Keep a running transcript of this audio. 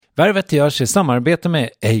Värvet görs i samarbete med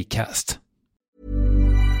Acast.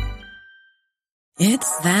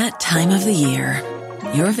 It's that time of the year.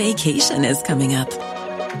 Your vacation is coming up.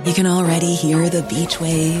 You can already hear the beach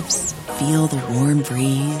waves, feel the warm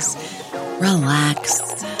breeze, relax,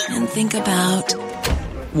 and think about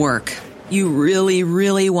work. You really,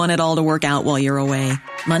 really want it all to work out while you're away.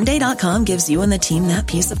 Monday.com gives you and the team that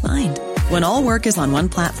peace of mind. When all work is on one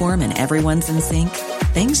platform and everyone's in sync,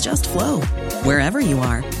 things just flow. Wherever you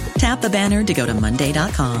are, tap the banner to go to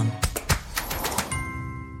Monday.com.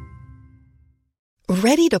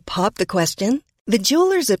 Ready to pop the question? The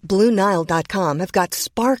jewelers at BlueNile.com have got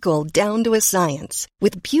sparkle down to a science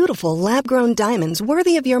with beautiful lab-grown diamonds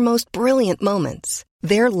worthy of your most brilliant moments.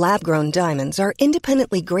 Their lab-grown diamonds are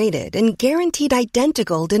independently graded and guaranteed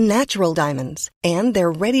identical to natural diamonds, and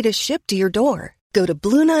they're ready to ship to your door. Go to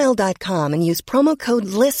BlueNile.com and use promo code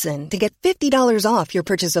LISTEN to get $50 off your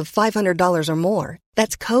purchase of $500 or more.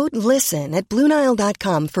 That's code LISTEN at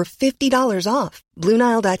BlueNile.com for $50 off.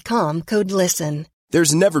 BlueNile.com, code LISTEN.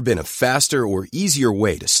 There's never been a faster or easier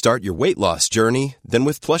way to start your weight loss journey than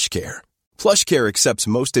with PlushCare. PlushCare accepts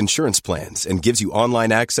most insurance plans and gives you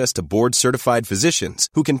online access to board-certified physicians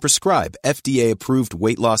who can prescribe FDA-approved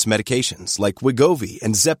weight loss medications like Wegovy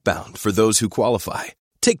and Zepbound for those who qualify.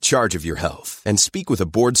 Take charge of your health and speak with a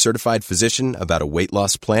board-certified physician about a weight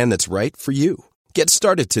loss plan that's right for you. Get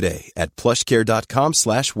started today at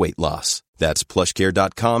plushcare.com/weightloss. That's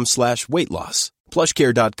plushcare.com/weightloss.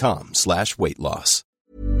 plushcare.com/weightloss.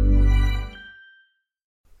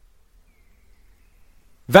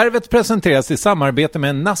 Värvet presenteras i samarbete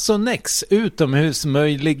med Nasonex,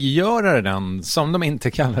 utomhusmöjliggöraren, som de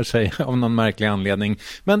inte kallar sig av någon märklig anledning.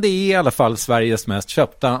 Men det är i alla fall Sveriges mest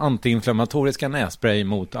köpta antiinflammatoriska nässpray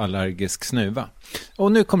mot allergisk snuva.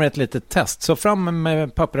 Och nu kommer ett litet test, så fram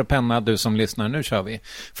med papper och penna du som lyssnar, nu kör vi.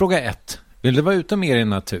 Fråga 1. Vill du vara ute mer i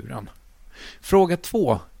naturen? Fråga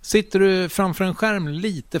 2. Sitter du framför en skärm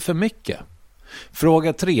lite för mycket?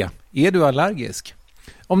 Fråga 3. Är du allergisk?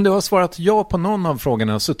 Om du har svarat ja på någon av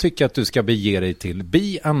frågorna så tycker jag att du ska bege dig till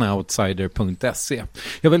beanoutsider.se.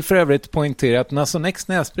 Jag vill för övrigt poängtera att Nasonex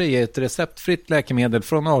nässpray är ett receptfritt läkemedel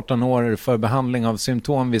från 18 år för behandling av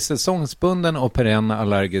symptom vid säsongsbunden och perenn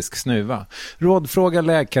allergisk snuva. Rådfråga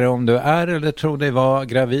läkare om du är eller tror dig vara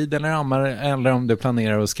gravid eller ammar, eller om du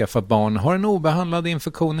planerar att skaffa barn, har en obehandlad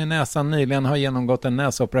infektion i näsan, nyligen har genomgått en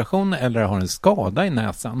näsoperation eller har en skada i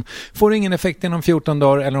näsan. Får ingen effekt inom 14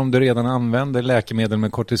 dagar eller om du redan använder läkemedel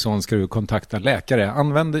med kortison ska du kontakta läkare.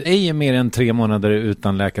 Använd ej mer än 3 månader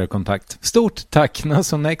utan läkarkontakt. Stort tack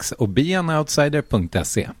Nasonex och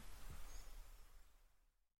beanoutsider.se.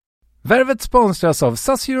 Värvet sponsras av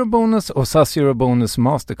SAS Eurobonus och SAS Eurobonus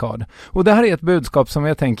Mastercard. Och det här är ett budskap som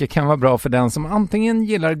jag tänker kan vara bra för den som antingen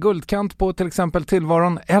gillar guldkant på till exempel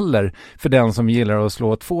tillvaron eller för den som gillar att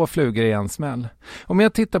slå 2 flugor i en smäll. Om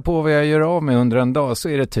jag tittar på vad jag gör av med under en dag så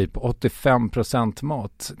är det typ 85%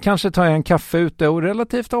 mat. Kanske tar jag en kaffe ute och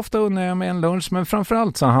relativt ofta unnar jag mig en lunch, men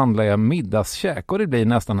framförallt så handlar jag middagskäk och det blir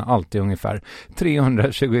nästan alltid ungefär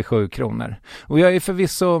 327 kronor. Och jag är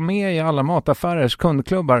förvisso med i alla mataffärers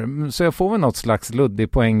kundklubbar så jag får väl något slags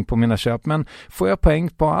luddig poäng på mina köp, men får jag poäng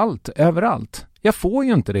på allt, överallt? Jag får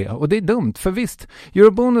ju inte det och det är dumt, för visst,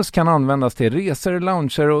 Eurobonus kan användas till resor,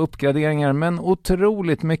 lounger och uppgraderingar, men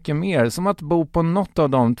otroligt mycket mer, som att bo på något av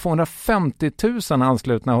de 250 000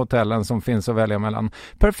 anslutna hotellen som finns att välja mellan.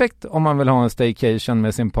 Perfekt om man vill ha en staycation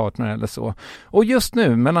med sin partner eller så. Och just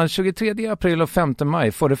nu, mellan 23 april och 5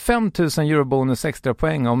 maj får du 5 000 Eurobonus extra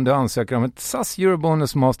poäng om du ansöker om ett SAS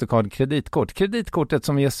Eurobonus Mastercard kreditkort. Kreditkortet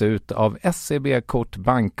som ges ut av SEB Kort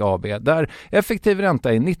Bank AB, där effektiv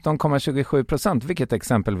ränta är 19,27%. Vilket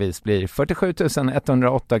exempelvis blir 47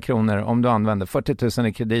 108 kronor om du använder 40 000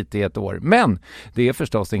 i kredit i ett år. Men det är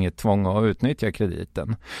förstås inget tvång att utnyttja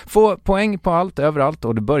krediten. Få poäng på allt överallt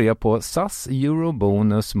och du börjar på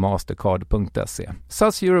saseurobonusmastercard.se.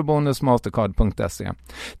 saseurobonusmastercard.se.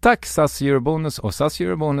 Tack SAS Eurobonus och SAS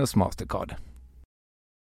Eurobonus Mastercard.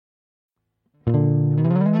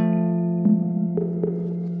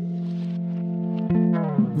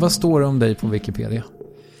 Vad står det om dig på Wikipedia?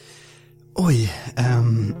 Oj,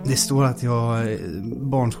 det står att jag är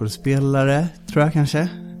barnskådespelare, tror jag kanske.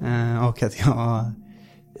 Och att jag...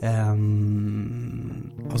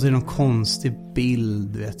 och så är det någon konstig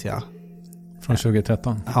bild, vet jag. Från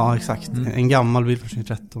 2013? Ja, exakt. En gammal bild från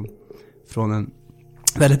 2013. Från en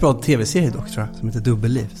väldigt bra tv-serie dock, tror jag, som heter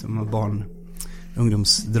Dubbelliv. Som var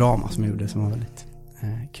ungdomsdrama som jag gjorde, som var väldigt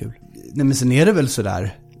kul. Nej, men sen är det väl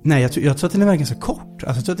sådär... Nej, jag tror att den är ganska kort.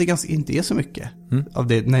 Alltså, jag tror att det inte är så mycket av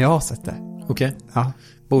det när jag har sett det. Okej. Ja.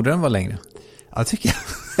 Borde den vara längre? Ja, tycker jag.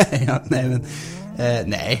 Nej, men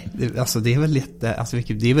Nej, alltså det är väl det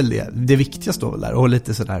är väl det viktigaste då väl där. Och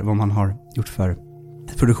lite sådär vad man har gjort för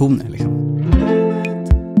produktioner liksom.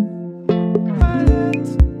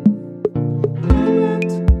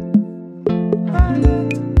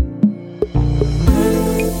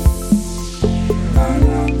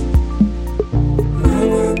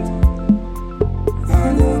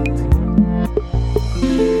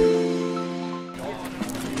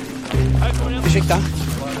 Ursäkta,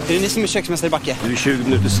 är det ni som är köksmästare i Backe? Du är 20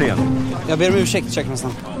 minuter sen. Jag ber om ursäkt,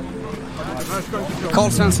 köksmästaren.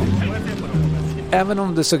 Carl Svensson. Även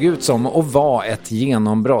om det såg ut som och var ett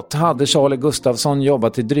genombrott hade Charlie Gustafsson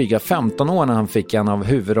jobbat i dryga 15 år när han fick en av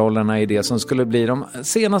huvudrollerna i det som skulle bli de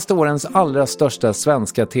senaste årens allra största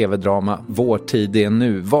svenska tv-drama Vår tid är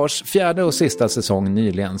nu, vars 4:e och sista säsong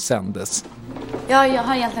nyligen sändes. Ja, jag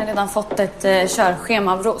har egentligen redan fått ett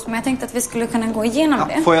körschema av Ros, men jag tänkte att vi skulle kunna gå igenom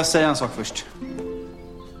det. Får jag säga en sak först?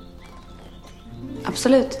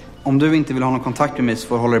 Absolut. Om du inte vill ha någon kontakt med mig så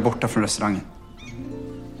får du hålla dig borta från restaurangen.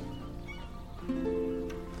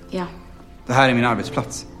 Ja. Det här är min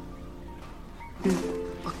arbetsplats.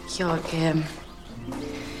 Och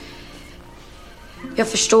jag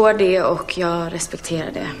förstår det och jag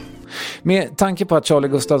respekterar det. Med tanke på att Charlie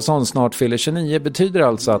Gustafsson snart fyller 29 betyder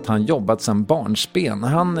alltså att han jobbat sedan barnsben.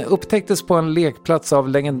 Han upptäcktes på en lekplats av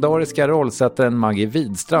legendariska rollsättaren Maggie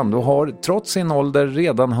Widstrand och har trots sin ålder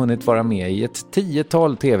redan hunnit vara med i ett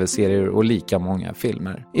 10-tal tv-serier och lika många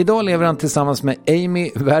filmer. Idag lever han tillsammans med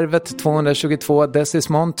Amy Värvet 222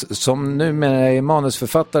 Desismont som numera är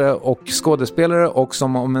manusförfattare och skådespelare och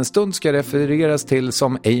som om en stund ska refereras till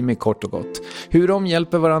som Amy kort och gott. Hur de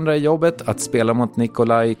hjälper varandra i jobbet, att spela mot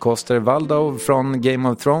Nikolaj Coster-Waldau från Game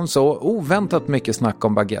of Thrones och oväntat mycket snack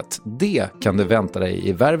om baguette. Det kan du vänta dig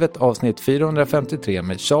i Värvet avsnitt 453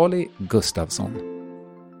 med Charlie Gustafsson.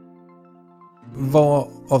 Vad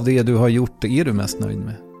av det du har gjort är du mest nöjd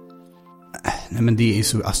med? Nej, men det är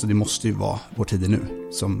så, alltså det måste ju vara Vår tid nu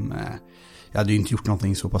som jag hade ju inte gjort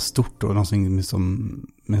någonting så pass stort och någonting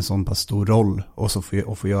med en sån pass stor roll och så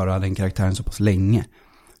få göra den karaktären så pass länge.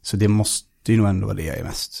 Så det måste ju nog ändå vara det jag är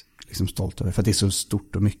mest liksom stolt över, för att det är så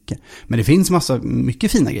stort och mycket. Men det finns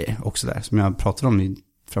mycket fina grejer också där som jag pratar om i,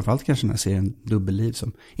 framförallt kanske när jag ser en Dubbelliv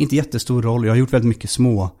som inte jättestor roll. Jag har gjort väldigt mycket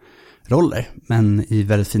små roller men i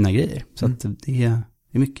väldigt fina grejer. Så att det är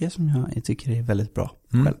mycket som jag tycker är väldigt bra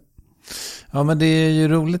själv. Ja, men det är ju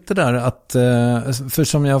roligt det där att, för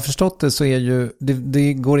som jag har förstått det så är ju,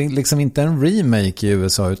 det går liksom inte en remake i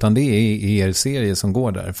USA utan det är er serie som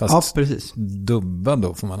går där. Fast ja, precis. Dubbad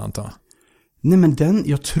då får man anta. Nej, men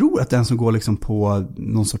jag tror att den som går liksom på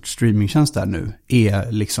någon sorts streamingtjänst där nu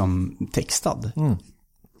är liksom textad.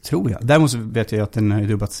 Tror jag. Däremot så vet jag att den har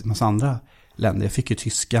dubbats i massa andra länder. Jag fick ju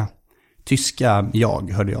tyska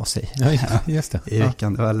jag hörde jag säga. Ja, just det. I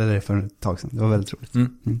veckan, eller för ett tag sedan. Det var väldigt roligt.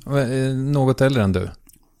 Något äldre än du?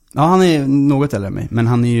 Ja, han är något äldre än mig. Men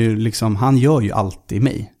han är ju liksom, han gör ju alltid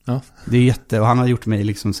mig. Ja. Det är och han har gjort mig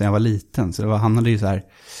liksom sedan jag var liten. Så han hade ju så här,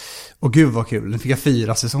 och gud vad kul, nu fick jag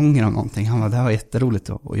 4 säsonger av någonting. Han var, det här var jätteroligt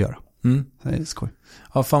att göra. Så det är skoj.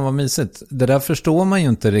 Ja, fan vad mysigt. Det där förstår man ju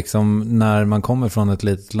inte liksom när man kommer från ett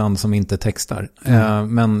litet land som inte textar.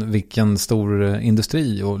 Men vilken stor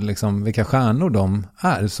industri och liksom vilka stjärnor de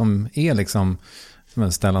är som är liksom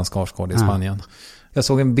Stellan Skarsgård i Spanien. Jag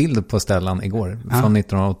såg en bild på Stellan igår från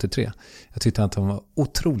 1983. Jag tyckte att han var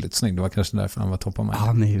otroligt snygg. Det var kanske därför han var topp av mig.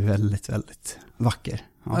 Han är ju väldigt, väldigt vacker.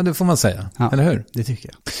 Ja, det får man säga. Ja, eller hur? Det tycker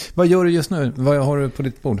jag. Vad gör du just nu? Vad har du på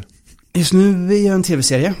ditt bord? Just nu är jag en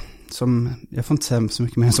tv-serie som, jag får inte säga så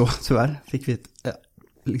mycket mer än så, tyvärr. Fick vi ett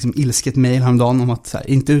liksom ilsket mejl häromdagen om att så här,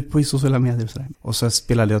 inte ut på sociala medier och sådär. Och så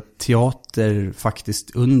spelade jag teater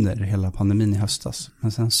faktiskt under hela pandemin i höstas.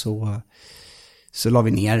 Men sen så la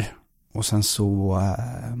vi ner. Och sen så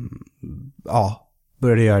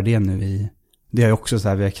började jag göra det nu det är också så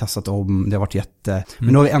här, vi har kastat om, det har varit men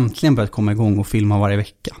nu har vi äntligen börjat komma igång och filma varje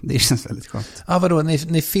vecka. Det känns väldigt skönt. Vadå?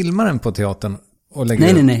 Ni filmar den på teatern och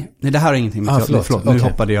lägger Nej, det här har ingenting med teatern. Förlåt. Nu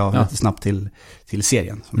hoppade jag lite snabbt till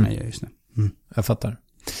serien som jag gör just nu. Jag fattar.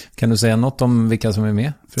 Kan du säga något om vilka som är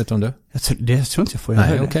med, förutom du? Det tror inte jag får göra.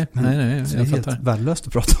 Nej, okej. Nej, jag fattar. Det är helt värdelöst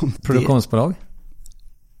att prata om. Produktionsbolag?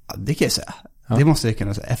 Ja, det kan jag säga. Ja. Det måste jag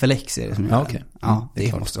kunna säga. FLX är det som gör okay. Ja,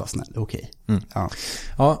 det måste vara snällt. Okej.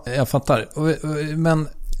 Ja, jag fattar. Men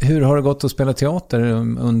hur har det gått att spela teater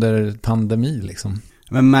under pandemi liksom?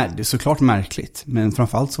 Men det är såklart märkligt. Men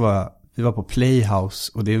framförallt så vi var på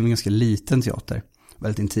Playhouse och det är en ganska liten teater.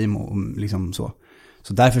 Väldigt intim och liksom så.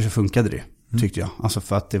 Så därför så funkade det, tyckte jag. Alltså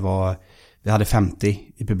för att vi hade 50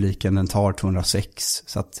 i publiken, den tar 206.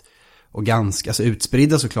 Så att, och ganska, alltså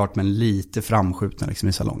utspridda såklart men lite framskjutna liksom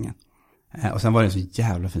i salongen. Och sen var det en så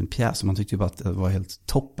jävla fin pjäs, så man tyckte ju bara att det var helt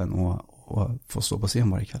toppen och få stå på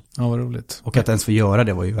scen varje kväll. Ja, vad roligt. Och att ens få göra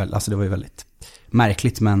det var ju det var ju väldigt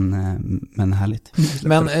märkligt men härligt.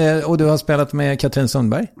 Men, och du har spelat med Katrin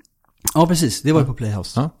Sundberg? Ja, precis. Det var ju på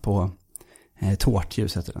Playhouse. På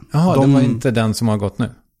Tårtljus heter den. Jaha, det var inte den som har gått nu?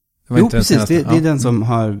 Jo, precis. Det är den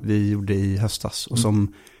som vi gjorde i höstas. Och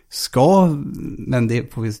som ska, men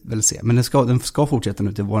det får vi väl se. Men den ska fortsätta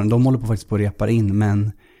nu till våren. De håller faktiskt på att repa in,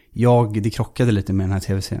 men det krockade lite med den här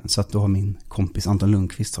tv-serien. Så att då har min kompis Anton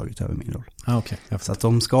Lundqvist tagit över min roll. Okay, så att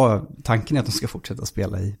tanken är att de ska fortsätta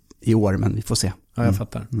spela i år, men vi får se. Ja, jag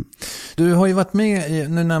fattar. Du har ju varit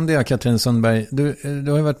med, nu nämnde jag Katrin Sundberg,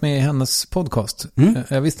 du har ju varit med i hennes podcast.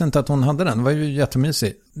 Jag visste inte att hon hade den, det var ju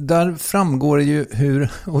jättemysig. Där framgår det ju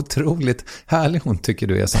hur otroligt härlig hon tycker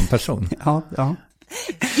du är som person. Ja.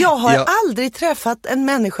 Jag har aldrig träffat en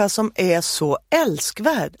människa som är så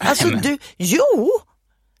älskvärd. Alltså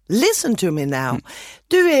listen to me now.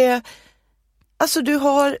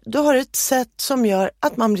 Du har ett sätt som gör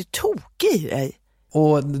att man blir tokig i dig.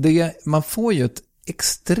 Och man får ju ett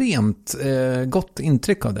extremt gott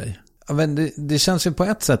intryck av dig. Men det känns ju på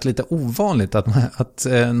ett sätt lite ovanligt att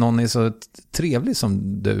någon är så trevlig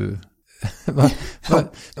som du.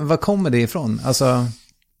 Vad kommer det ifrån? Alltså,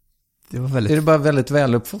 är det bara väldigt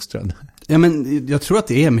väluppfostrad? Ja, men jag tror att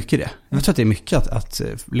det är mycket det. Jag tror att det är mycket att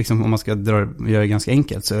liksom, om man ska göra det ganska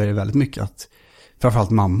enkelt, så är det väldigt mycket att framförallt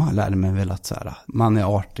mamma lärde mig väl att så här, man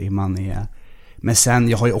är artig, men sen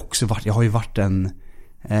jag har ju varit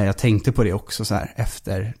jag tänkte på det också så här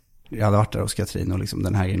efter jag hade varit där hos Katrin och liksom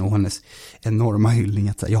den här grejen och hennes enorma hyllning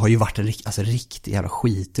att jag har ju varit en riktig jävla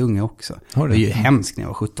skitunge också. Det var ju hemskt när jag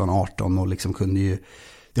var 17-18 och liksom kunde ju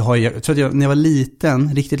jag tror att när jag var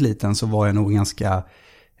liten, riktigt liten, så var jag nog ganska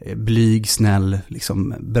blyg, snäll,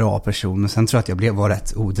 liksom bra person. Men sen tror jag att jag var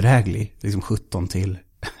rätt odräglig, liksom 17 till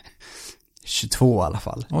 22 i alla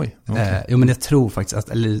fall. Oj, okay. Jo, men jag tror faktiskt att,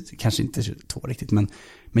 eller kanske inte 22 riktigt, men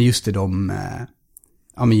just i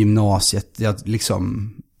med gymnasiet, jag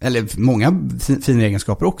liksom, eller många fina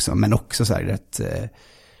egenskaper också, men också så här rätt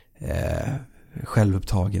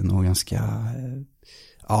självupptagen och ganska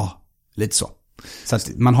lite så. Så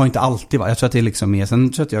att man har inte alltid jag tror att det är liksom mer,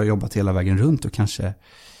 sen tror jag att jag har jobbat hela vägen runt och kanske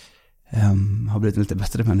har blivit en lite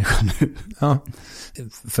bättre människa nu. Ja.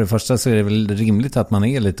 För det första så är det väl rimligt att man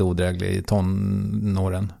är lite odräglig i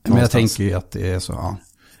tonåren. Men jag tänker ju att det är så,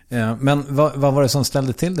 ja. Men vad var det som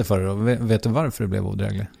ställde till det för dig då? Vet du varför du blev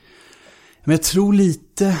odräglig? Men jag tror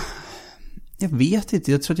lite, jag vet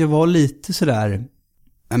inte, jag tror att jag var lite sådär,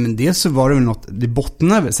 men dels så var det väl något, det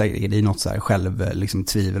bottnar väl säkert i något så här liksom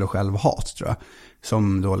tvivel och självhat, tror jag.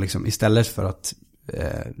 Som då liksom istället för att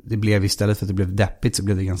det blev deppigt, så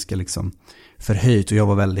blev det ganska liksom förhöjt, och jag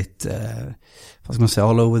var väldigt vad ska man säga,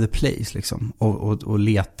 all over the place liksom, och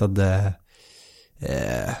letade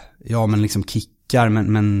men liksom kickar,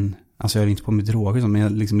 men alltså jag är inte på med droger, men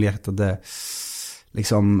jag liksom letade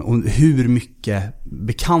liksom, och hur mycket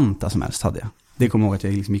bekanta som helst hade jag. Det kommer ihåg att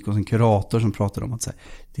jag liksom gick hos en kurator som pratade om att så här,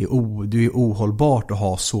 det är ohållbart att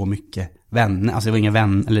ha så mycket vänner. Alltså det var inga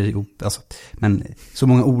vänner, men så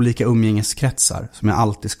många olika umgängeskretsar som jag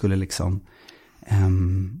alltid skulle liksom.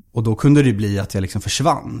 Och då kunde det bli att jag liksom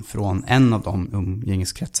försvann från en av de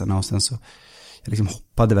umgängeskretsarna, och sen så jag liksom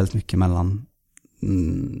hoppade väldigt mycket mellan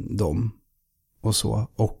dem och så.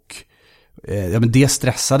 Och men det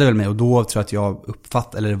stressade väl mig, och då tror jag att jag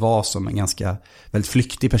det var som en ganska väldigt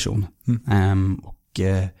flyktig person. Och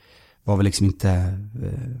var väl liksom inte,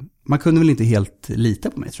 man kunde väl inte helt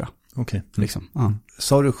lita på mig, tror jag. Okej. Liksom, ja.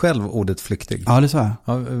 Sa du själv ordet flyktig? Ja, det sa jag.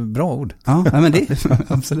 Ja, bra ord. Ja, men det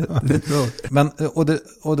absolut. Det är bra. Men,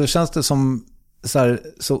 och då känns det som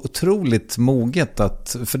så otroligt moget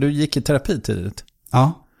för du gick i terapi tidigt.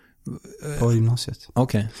 Ja. På gymnasiet.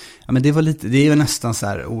 Okej. Ja, men det var lite, det är ju nästan så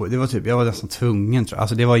här, det var typ, jag var nästan tvungen, tror jag.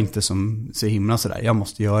 Alltså det var inte som så himla så där, jag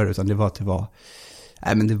måste göra det, utan det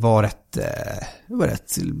var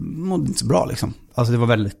rätt, mådde inte så bra liksom. Alltså det var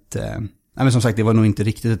väldigt, men som sagt, det var nog inte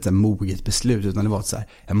riktigt ett moget beslut, utan det var så här,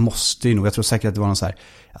 jag måste ju nog, jag tror säkert att det var någon så här,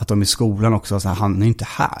 att de i skolan också var så här, han är inte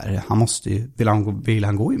här, han måste ju, vill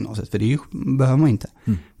han gå i gymnasiet, för det behöver man inte.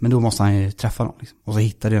 Men då måste han ju träffa någon liksom. Och så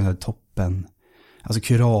hittade jag den här toppen. Alltså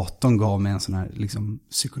kuratorn gav mig en sån här liksom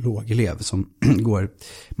psykologelev som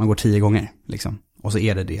man går 10 gånger liksom. Och så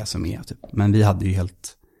är det som är typ. Men vi hade ju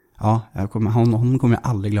helt, hon kommer jag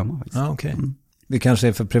aldrig glömma faktiskt. Ja, okej. Det kanske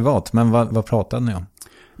är för privat, men vad pratade ni om?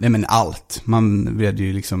 Nej, men allt. Man bred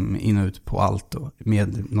ju liksom in och ut på allt, och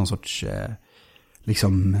med någon sorts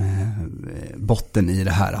botten i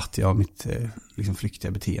det här att jag har mitt liksom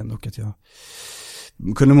flyktiga beteende, och att jag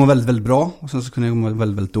kunde må väldigt, väldigt bra och sen så kunde jag må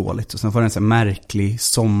väldigt, väldigt dåligt. Och sen var det en sån här märklig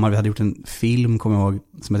sommar. Vi hade gjort en film, kommer jag ihåg,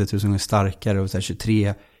 som hette 1000 gånger starkare och så här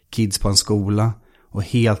 23 kids på en skola och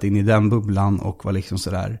helt in i den bubblan och var liksom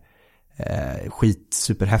sådär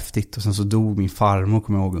superhäftigt. Och sen så dog min farmor,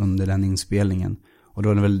 kommer jag ihåg, under den inspelningen. Och då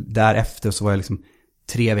var det väl därefter så var jag liksom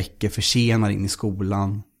 3 veckor försenad in i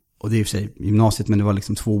skolan. Och det är i och för sig gymnasiet, men det var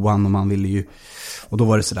liksom 2:an och man ville ju, och då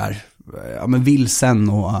var det sådär, ja men vilsen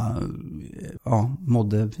och ja,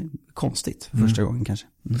 mådde konstigt första gången kanske.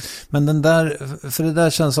 Men den där, för det där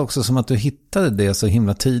känns också som att du hittade det så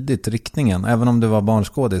himla tidigt, riktningen, även om du var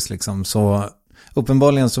barnskådis liksom, så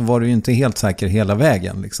uppenbarligen så var du ju inte helt säker hela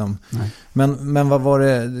vägen liksom. Men vad var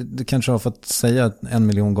det, du kanske har fått säga 1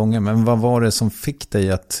 miljon gånger, men vad var det som fick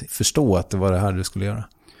dig att förstå att det var det här du skulle göra?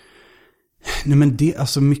 Nej men det,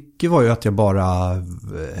 alltså mycket var ju att jag bara,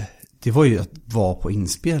 det var ju att vara på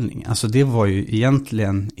inspelning. Alltså det var ju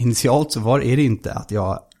egentligen, initialt så är det inte att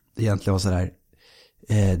jag egentligen var sådär,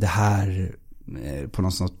 det här på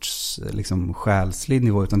någon sorts liksom själslig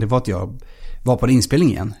nivå, utan det var att jag var på en inspelning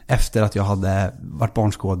igen efter att jag hade varit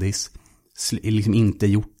barnskådis, liksom inte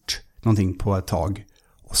gjort någonting på ett tag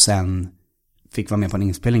och sen fick vara med på en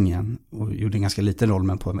inspelning igen och gjorde en ganska liten roll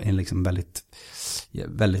men på en liksom väldigt,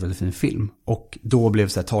 väldigt fin film. Och då blev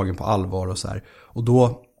det så här tagen på allvar och så här. Och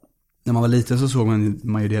då, när man var liten så såg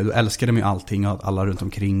man ju det, då älskade man ju allting och alla runt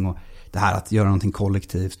omkring och det här att göra någonting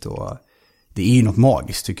kollektivt och det är ju något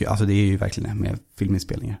magiskt tycker jag. Alltså det är ju verkligen med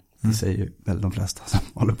filminspelningar. Det säger ju väl de flesta som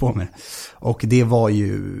håller på med det. Och det var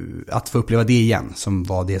ju att få uppleva det igen som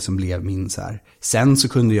var det som blev min så här. Sen så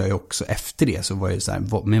kunde jag ju också efter det så var jag ju så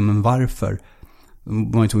här, men varför?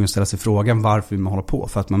 Man var ju tvungen att ställa sig frågan varför man håller på.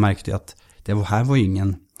 För att man märkte ju att det här var ju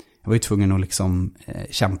ingen, jag var ju tvungen att liksom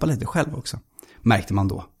kämpa lite själv också. Märkte man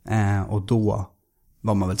då. Och då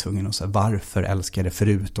var man väl tvungen att säga varför älskar det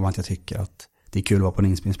förutom att jag tycker att det är kul att vara på en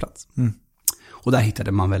inspelningsplats. Och där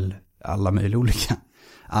hittade man väl alla möjliga olika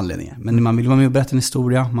anledningar. Men man vill vara med och berätta en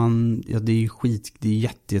historia. Det är ju det är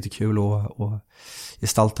jättekul att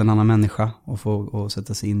gestalta en annan människa och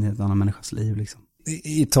sätta sig in i ett annan människas liv liksom.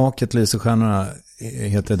 I taket lyser stjärnorna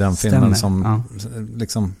heter den filmen som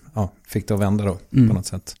liksom, fick det att vända då på något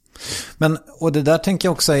sätt. Men, och det där tänker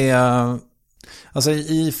jag också är, alltså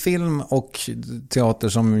i film och teater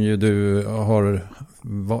som ju du har,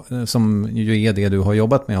 som ju är det du har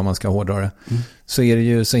jobbat med om man ska hårdra det, så är det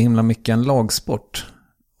ju så himla mycket en lagsport.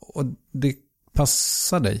 Och det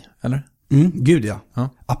passar dig, eller? Gud ja.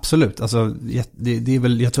 Absolut. Alltså, det är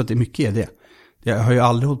väl, jag tror att det är mycket är det. Jag har ju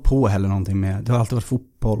aldrig hållit på heller någonting med, det har alltid varit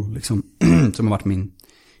fotboll liksom, som har varit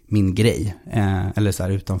min grej. Eller så här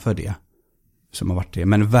utanför det som har varit det.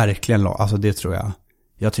 Men verkligen, alltså det tror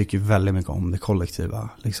jag tycker väldigt mycket om det kollektiva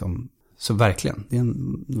liksom. Så verkligen, det är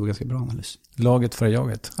nog ganska bra analys. Laget för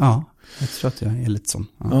jaget. Ja, jag tror att jag är lite sån.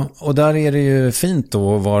 Ja, och där är det ju fint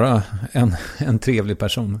då att vara en trevlig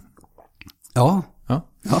person. Ja.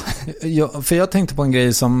 För jag tänkte på en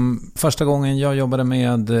grej som första gången jag jobbade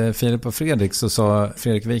med Filip och Fredrik så sa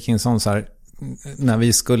Fredrik Wikingsson så här, när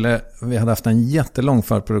vi hade haft en jättelång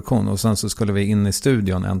förproduktion och sen så skulle vi in i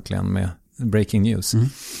studion äntligen med Breaking News.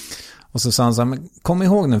 Och så sa han så här, men kom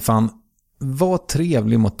ihåg nu fan, var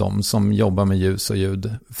trevlig mot dem som jobbar med ljus och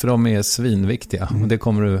ljud, för de är svinviktiga och det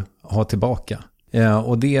kommer du ha tillbaka.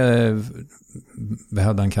 Och det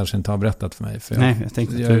behövde han kanske inte ha berättat för mig. För jag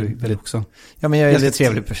tänkte att du är också. Ja, men jag är lite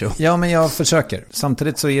trevlig person. Ja, men jag försöker.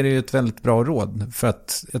 Samtidigt så är det ju ett väldigt bra råd. För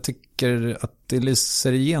att jag tycker att det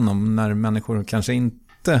lyser igenom när människor kanske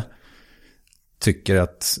inte tycker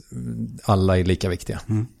att alla är lika viktiga.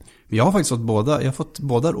 Jag har faktiskt fått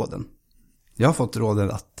båda råden. Jag har fått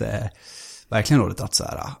rådet att, verkligen rådet att så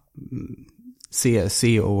här,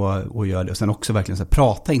 se och göra det. Och sen också verkligen så här,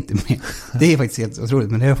 prata inte med. Det är faktiskt helt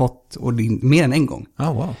otroligt, men det har jag fått mer än en gång.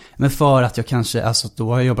 Wow. Men för att jag kanske, alltså då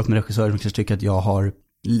har jag jobbat med regissörer som kanske tycker att jag har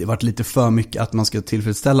varit lite för mycket, att man ska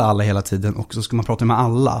tillfredsställa alla hela tiden och så ska man prata med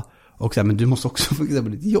alla. Och så här, men du måste också få på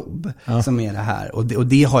ditt jobb som är det här. Och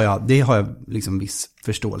det har jag liksom viss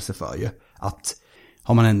förståelse för ju. Att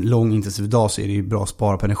har man en lång intensiv dag så är det ju bra att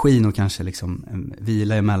spara på energin och kanske liksom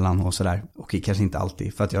vila emellan och sådär. Och kanske inte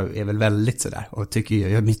alltid, för att jag är väl väldigt sådär. Och jag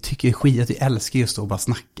tycker skit att jag älskar just att bara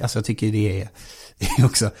snacka. Alltså jag tycker det är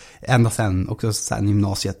också, ända sen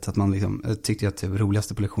gymnasiet, att man liksom, jag tyckte att det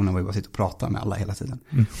roligaste på lektionen var ju bara att sitta och prata med alla hela tiden.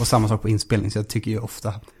 Och samma sak på inspelning, så jag tycker ju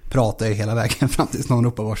ofta pratar jag hela vägen fram tills någon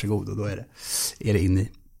ropar varsågod, och då är det in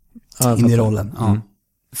i rollen. Ja.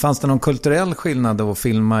 Fanns det någon kulturell skillnad att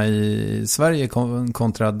filma i Sverige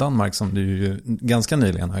kontra Danmark som du ju ganska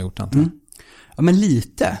nyligen har gjort, antar jag? Ja, men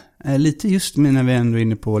lite just när vi ändå är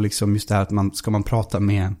inne på liksom just det här att ska man prata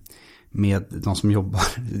med de som jobbar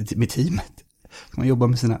med teamet.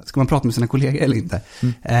 ska man prata med sina kollegor eller inte,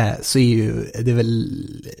 så är ju det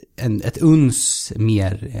väl ett uns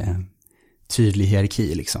mer tydlig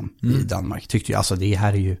hierarki liksom i Danmark, tyckte jag. Alltså det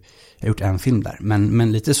här är ju, jag har gjort en film där,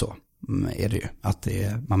 men lite så är det ju, att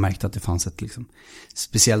man märkte att det fanns ett liksom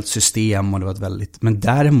speciellt system och det var ett väldigt, men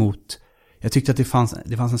däremot jag tyckte att det fanns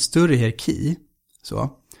en större hierarki så,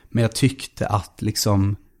 men jag tyckte att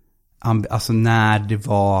liksom alltså när det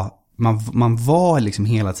var man var liksom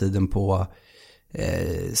hela tiden på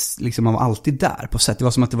liksom man var alltid där på sätt. Det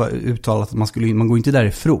var som att det var uttalat att man går inte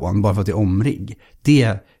därifrån bara för att det är omrigg.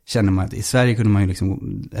 Det känner man att i Sverige kunde man ju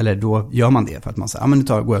liksom, eller då gör man det för att man säger, men nu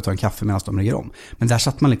går jag och tar en kaffe medan de riggar om. Men där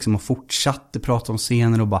satt man liksom och fortsatte prata om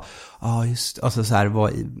scener och bara, just, alltså så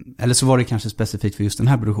här, eller så var det kanske specifikt för just den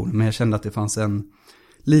här produktionen, men jag kände att det fanns en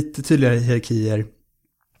lite tydligare hierarkier,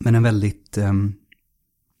 men en väldigt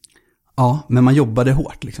men man jobbade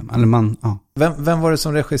hårt liksom. Eller Vem var det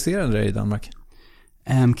som regisserade det i Danmark?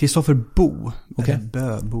 Kristoffer Bo. Okay.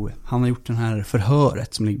 Bo. Han har gjort den här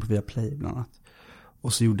Förhöret som ligger på Viaplay bland annat.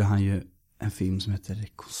 Och så gjorde han ju en film som heter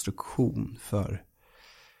Rekonstruktion för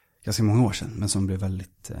ganska många år sedan, men som blev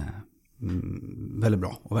väldigt väldigt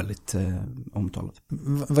bra och väldigt omtalad.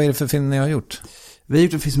 Vad är det för film ni har gjort? Vi har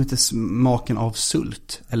gjort en film som heter Smaken av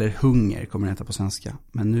sult, eller Hunger kommer den heta på svenska.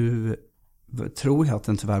 Men nu tror jag att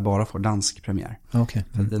den tyvärr bara får dansk premiär. Okay.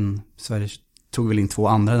 Sverige tog väl in 2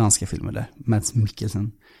 andra danska filmer där, Mads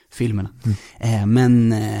Mikkelsen-filmerna.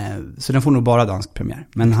 Men så den får nog bara dansk premiär.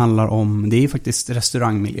 Men handlar om, det är faktiskt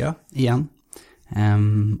restaurangmiljö igen.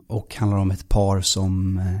 Och handlar om ett par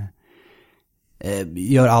som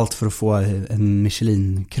gör allt för att få en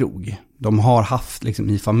Michelin-krog. De har haft, liksom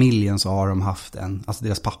i familjen så har de haft alltså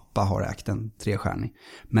deras pappa har ägt en 3-stjärnig.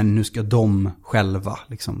 Men nu ska de själva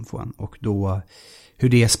liksom få en. Och då, hur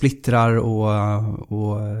det splittrar och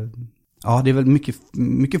det är väl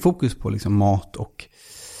mycket fokus på liksom mat och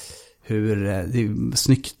hur det är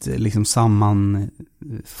snyggt liksom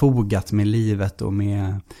sammanfogat med livet och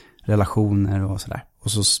med relationer och sådär.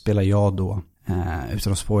 Och så spelar jag då,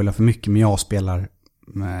 utan att spoila för mycket, men jag spelar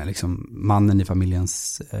liksom mannen i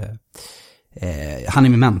familjens han är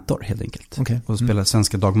min mentor helt enkelt. Okay. Och spelar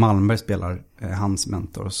svenska Dag Malmberg spelar hans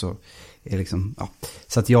mentor, och så är liksom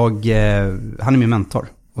så att han är min mentor,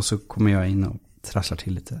 och så kommer jag in och trasslar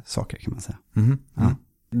till lite saker kan man säga.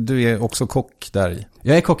 Du är också kock där i?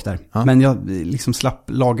 Jag är kock där, men jag liksom slapp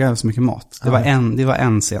laga så mycket mat. Det var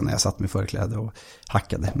en scen när jag satt med förkläde och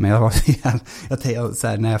hackade. Men jag var jag så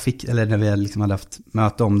här, när vi liksom hade haft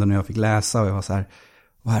möte om det, när jag fick läsa, och jag var så här,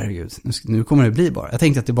 herregud, nu kommer det bli bara. Jag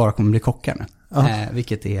tänkte att det bara kommer bli kockar nu.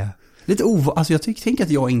 Vilket är lite alltså jag tänker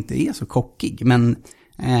att jag inte är så kockig, men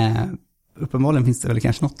uppenbarligen finns det väl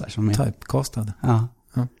kanske något där som är typecastad.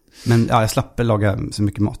 Men jag slapp laga så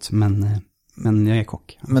mycket mat, men jag är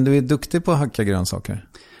kock. Men du är duktig på att hacka grönsaker?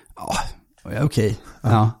 Okej.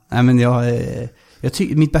 Nej, men jag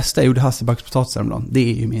tycker mitt bästa är gjorde hasselbackspotatis häromdagen. Det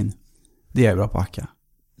är ju det är jag bra på att hacka.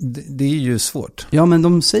 Det är ju svårt. Ja, men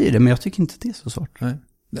de säger det, men jag tycker inte det är så svårt. Nej.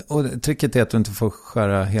 Och tricket är att du inte får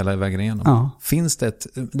skära hela vägen igenom. Finns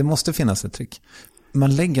det måste finnas ett trick.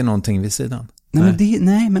 Man lägger någonting vid sidan.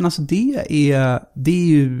 Men alltså det är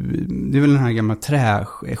väl den här gamla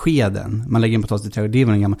träskeden. Man lägger en potatis i trä, och det är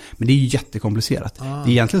väl en gammal, men det är ju jättekomplicerat.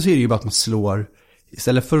 Egentligen så är det ju bara att man slår,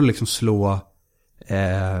 istället för att liksom slå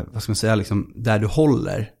vad ska man säga, liksom där du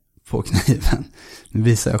håller på kniven. Nu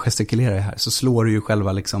visar jag gestikulerar här, så slår du ju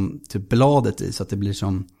själva liksom typ bladet i, så att det blir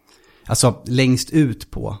som, alltså längst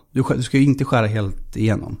ut på. Du ska ju inte skära helt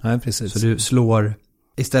igenom. Nej, precis. Så du slår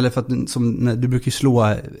istället för att, som du brukar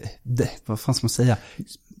slå, vad fan ska man säga,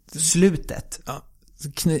 slutet.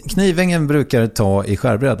 Knivängen brukar ta i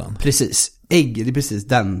skärbrädan. Precis. Det är precis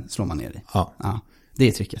den slår man ner i. Ja, det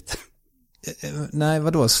är tricket. Nej,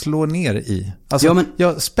 vadå? Slå ner i? Alltså,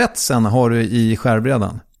 spetsen har du i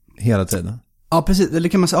skärbrädan hela tiden. Ja, precis. Eller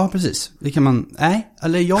kan man säga, precis. Det kan man, nej.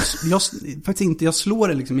 Eller jag faktiskt inte, jag slår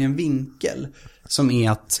det liksom i en vinkel som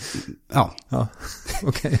är att,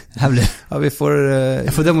 okej. Vi får,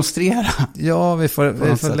 jag får demonstrera. Ja, vi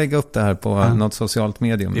får lägga upp det här på något socialt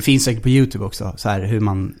medium. Det finns säkert på YouTube också, så här hur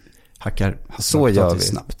man hackar så gör vi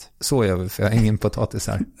snabbt. Så gör vi, för jag har ingen potatis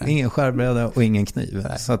här. Ingen skärbräda och ingen kniv.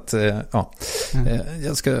 Nej. Så att,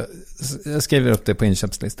 jag skriver upp det på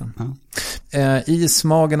inköpslistan. I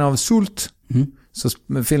Smaken av sult så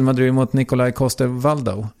filmade du mot Nikolaj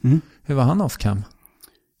Coster-Waldau. Hur var han off-cam?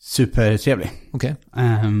 Supertrevlig. Okej.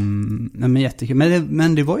 Nej, men jättekul.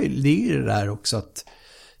 Men det är ju det där också att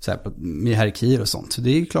så här, med hierarkier och sånt. Så det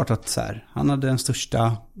är ju klart att så här, han hade den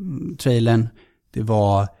största trailern. Det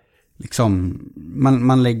var liksom,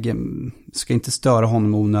 man ska inte störa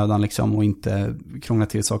honom i onödan liksom, och inte krångla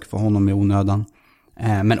till saker för honom i onödan.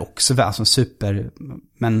 Men också alltså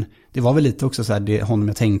men det var väl lite också så här, det honom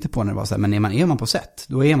jag tänkte på när det var så här, men är man på set,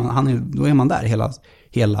 då är man där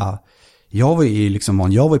hela jag var ju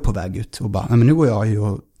liksom, jag var ju på väg ut och bara, nej men nu går jag ju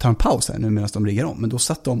och tar en paus här nu medan de riggar om, men då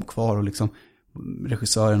satt de kvar och liksom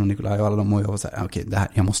regissören och Nikolaj och alla de, och jag var så här, okej, det här,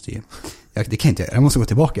 det kan inte jag måste gå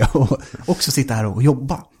tillbaka och också sitta här och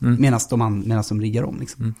jobba medan de riggar om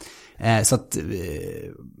liksom. Så att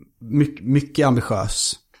mycket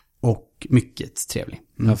ambitiös och mycket trevlig.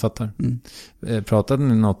 Jag fattar. Pratade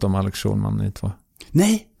ni något om Alex Schulman ni två?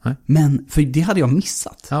 Nej, men för det hade jag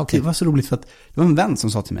missat. Okay. Det var så roligt för att det var en vän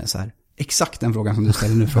som sa till mig så här, exakt den frågan som du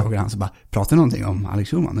ställer nu, frågar han så bara, pratar någonting om Alex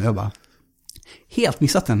Schulman? Och jag bara, helt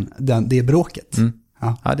missat det bråket.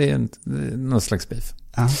 Ja, det är någon slags beef.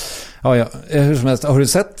 Ja, hur som helst, har du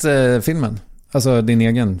sett filmen? Alltså din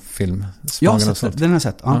egen film? Ja, den har jag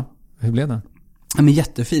sett. Ja. Hur blev den? Ja, men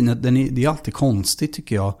jättefin. Det är alltid konstigt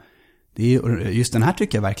tycker jag. Just den här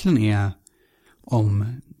tycker jag verkligen är,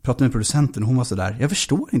 pratade med producenten och hon var så där, jag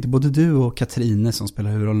förstår inte, både du och Katrine som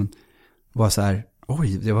spelar huvudrollen var så här,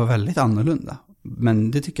 oj, det var väldigt annorlunda.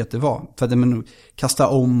 Men det tycker jag att det var. För att kasta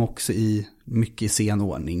om också i mycket i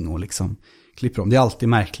scenordning och liksom klipper om. Det är alltid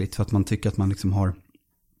märkligt för att man tycker att man liksom har,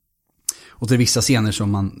 och det är vissa scener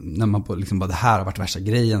som när man liksom bara, det här har varit värsta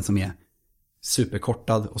grejen som är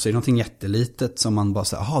superkortad, och så är det någonting jättelitet som man bara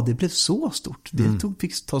säger, jaha, det blev så stort, det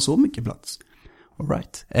fick ta så mycket plats. All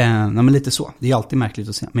right. Men lite så, det är alltid märkligt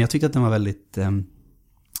att se, men jag tyckte att den var väldigt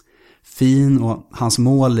fin, och hans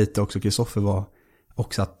mål lite också, Kristoffer, var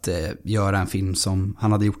också att göra en film som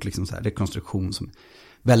han hade gjort liksom så här, rekonstruktion som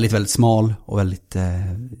väldigt, väldigt smal och väldigt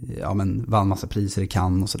vann massa priser i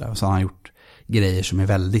Cannes och sådär, och så har han gjort grejer som är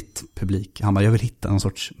väldigt publik. Han bara, jag vill hitta någon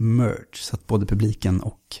sorts merch så att både publiken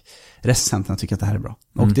och recensenterna tycker att det här är bra.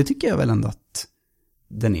 Och det tycker jag väl ändå att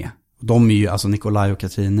den är. De är ju, alltså Nikolaj och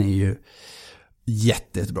Katrin är ju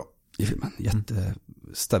jättebra i filmen.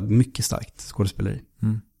 Mycket starkt skådespeleri.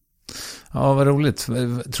 Ja, vad roligt.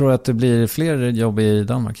 Tror du att det blir fler jobb i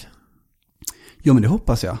Danmark? Jo, men det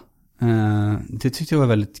hoppas jag. Det tyckte jag var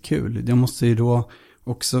väldigt kul. Jag måste ju då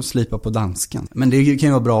också slipa på danskan. Men det kan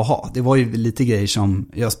ju vara bra att ha. Det var ju lite grejer som,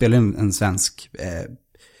 jag spelar en svensk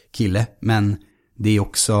kille, men det är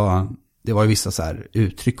också, det var ju vissa så här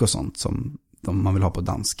uttryck och sånt som man vill ha på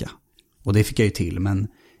danska. Och det fick jag ju till, men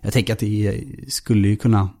jag tänker att det skulle ju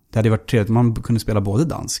kunna, det hade varit trevligt om man kunde spela både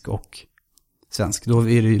dansk och svensk. Då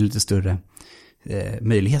är det ju lite större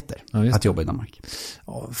möjligheter att jobba i Danmark.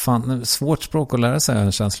 Fan, svårt språk att lära sig,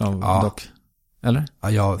 en känsla av dock. Eller?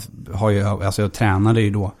 Ja, jag tränade ju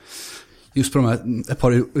då just på de här ett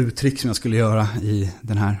par uttryck som jag skulle göra i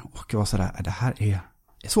den här, och jag var så där, det här är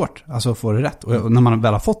svårt, alltså att få det rätt. Och när man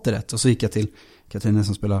väl har fått det rätt, och så gick jag till Katrine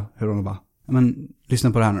som spelar huvudrollen och bara, men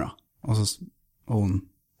lyssna på det här nu då. Och hon,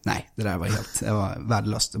 nej, det där var det var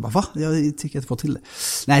värdelöst. Jag bara, va? Jag tycker att jag får till det.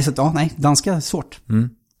 Nej, så att, danska är svårt,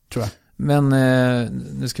 tror jag. Men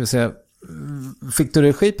nu ska vi se, fick du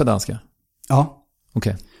regi på danska? Ja.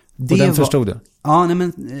 Okej. Och den förstod du? Ja, nej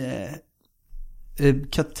men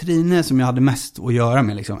Katrine som jag hade mest att göra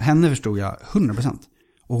med liksom, henne förstod jag 100%.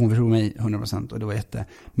 Och hon förstod mig 100%, och det var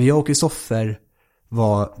men jag och Kristoffer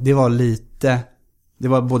det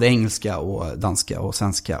var både engelska och danska och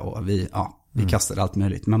svenska, och vi kastade allt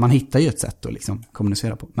möjligt. Men man hittar ju ett sätt att liksom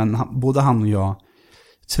kommunicera på. Men både han och jag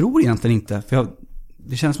tror egentligen inte, för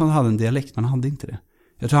det känns som att han hade en dialekt, men han hade inte det.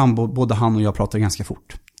 Jag tror både han och jag pratar ganska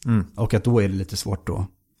fort. Och att då är det lite svårt att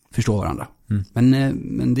förstå varandra.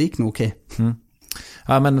 Men det gick nog okej.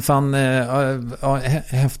 Ja, men fan,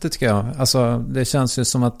 häftigt tycker jag. Alltså, det känns ju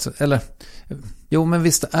som att, men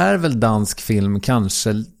visst är väl dansk film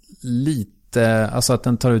kanske lite, alltså att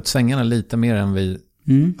den tar ut svängarna lite mer än vi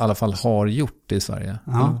i alla fall har gjort i Sverige.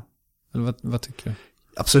 Ja. Eller vad tycker du?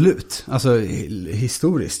 Absolut. Alltså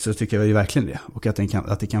historiskt så tycker jag ju verkligen det. Och att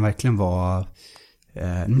det kan verkligen vara,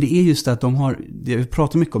 men det är just det att vi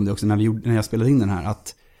pratar mycket om det också när jag spelade in den här,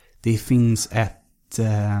 att det finns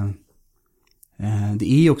det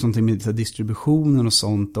är ju också någonting med distributionen och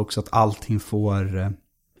sånt också, att allting får,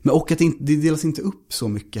 men och att det delas inte upp så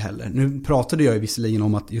mycket heller. Nu pratade jag ju visserligen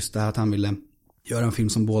om att just det här att han ville göra en film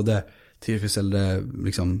som både tillfredsställde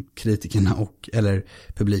liksom kritikerna eller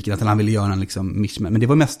publiken, att han ville göra en liksom mishmash. Men det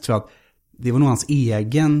var mest, tror jag, det var nog hans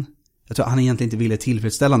egen, jag tror att han egentligen inte ville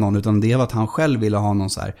tillfredsställa någon, utan det var att han själv ville ha någon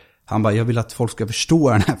så här, han bara, jag vill att folk ska förstå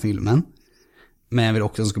den här filmen, men jag vill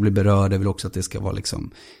också att de ska bli berörda, jag vill också att det ska vara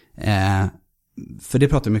liksom för det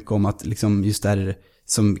pratar mycket om att liksom just där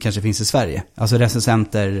som kanske finns i Sverige, alltså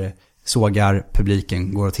recensenter sågar,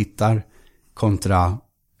 publiken går och tittar, kontra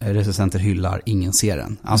recensenter hyllar, ingen ser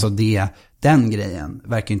den. Alltså den grejen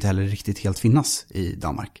verkar inte heller riktigt helt finnas i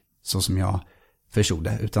Danmark, så som jag förstod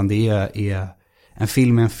det. Utan det är en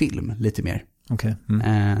film lite mer. Okay.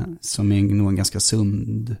 Som är nog en ganska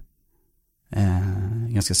sunt.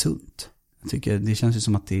 Jag tycker det känns ju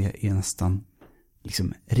som att det är nästan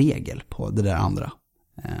liksom regel på det där andra.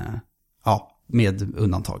 Med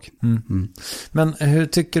undantag. Men hur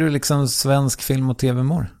tycker du liksom svensk film och tv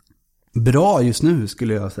mår? Bra just nu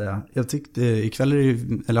skulle jag säga. Jag tyckte ikväll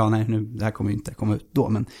det här kommer ju inte komma ut då,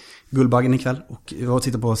 men Guldbaggen ikväll, och jag var och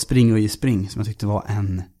tittade på Spring och i spring som jag tyckte var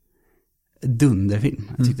en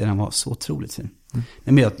dunderfilm. Jag tyckte den var så otroligt fin. Nej,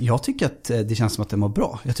 men jag tycker att det känns som att den var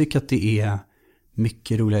bra. Jag tycker att det är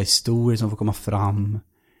mycket roliga historier som får komma fram.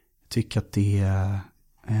 Jag tycker att det är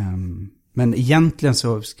men egentligen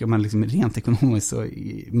så ska man liksom rent ekonomiskt så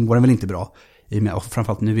var den väl inte bra. Och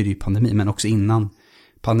framförallt nu är det ju pandemi, men också innan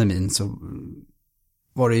pandemin så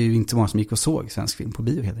var det ju inte många som gick och såg svensk film på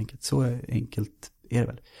bio helt enkelt. Så enkelt är det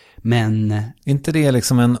väl. Men inte det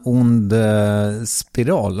liksom en ond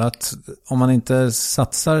spiral, att om man inte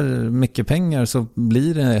satsar mycket pengar så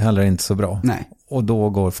blir det heller inte så bra. Nej. Och då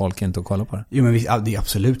går folk inte att kolla på det. Jo, men det är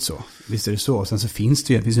absolut så. Visst är det så. Och sen så finns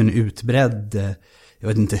det ju en utbredd, jag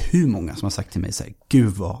vet inte hur många som har sagt till mig så här: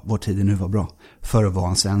 gud vad vår tid nu var bra för att vara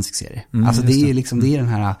en svensk serie. Alltså det är liksom det är den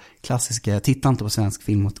här klassiska, titta inte på svensk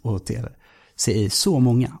film och tv. Säger så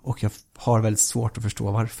många, och jag har väldigt svårt att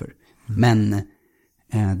förstå varför. Men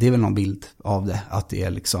det är väl någon bild av det, att det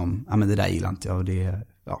är liksom, men det där gillar inte jag, och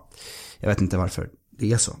jag vet inte varför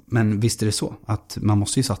det är så. Men visst är det så att man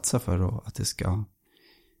måste ju satsa för att det ska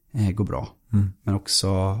gå bra. Men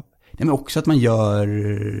också att man gör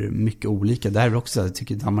mycket olika. Där är det också, jag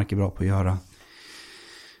tycker Danmark är bra på att göra,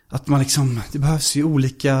 att man liksom, det behövs ju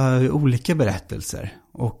olika berättelser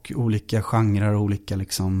och olika genrer och olika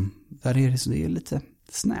liksom, där är det är lite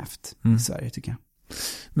snävt i Sverige tycker jag.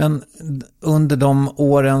 Men under de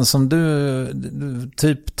åren som du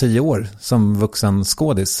typ 10 år som vuxen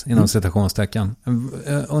skådis inom citationstecken,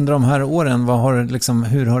 under de här åren,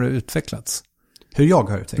 hur har det utvecklats? Hur jag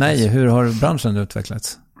har utvecklats? Nej, hur har branschen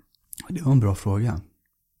utvecklats? Det var en bra fråga.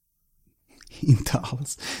 Inte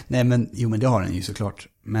alls. Nej, men det har den ju såklart.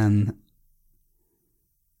 Men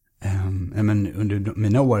under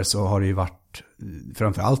mina år så har det ju varit,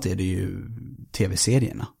 framförallt är det ju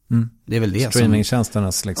tv-serierna. Det är väl det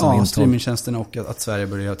streamingtjänsternas liksom intåg. Streamingtjänsterna, och att Sverige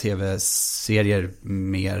börjar göra tv-serier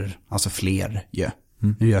mer, alltså fler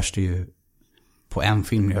Nu görs det ju på en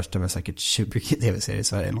film görs det väl säkert 20 tv-serier i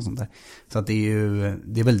Sverige eller något sånt där. Så att det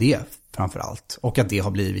är väl det framförallt. Och att det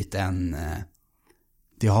har blivit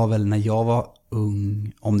det har väl, när jag var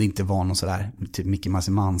ung, om det inte var någon sådär typ Micke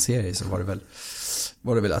Massimans-serie, så var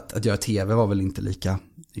det väl att göra tv var väl inte lika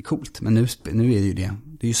coolt. Men nu är det ju det.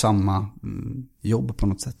 Det är ju samma jobb på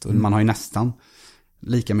något sätt. Och man har ju nästan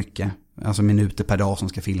lika mycket, alltså minuter per dag som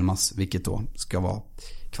ska filmas, vilket då ska vara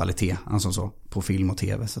kvalitet, alltså så, på film och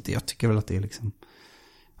tv. Så att jag tycker väl att det är liksom,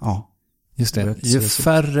 just det. Ju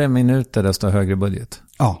färre minuter desto högre budget.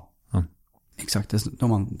 Ja. Exakt,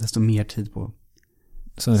 desto mer tid på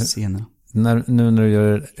scenerna. Nu när du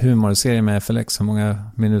gör humorserie med FLX, hur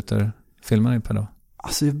många minuter filmar ni per dag?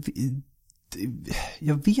 Alltså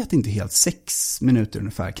jag vet inte helt, 6 minuter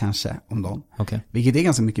ungefär kanske om dagen. Okay. Vilket är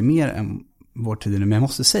ganska mycket mer än vår tid nu. Men jag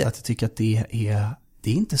måste säga att jag tycker att det är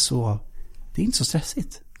inte så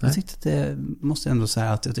stressigt. Nej. Jag tyckte att det måste ändå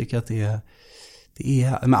säga att jag tycker att det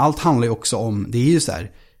är, men allt handlar ju också om, det är ju så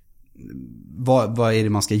här, vad är det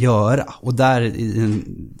man ska göra? Och där i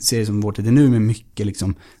en serie som vår tid är nu, med mycket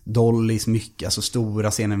liksom dollys, mycket alltså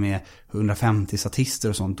stora scener med 150 statister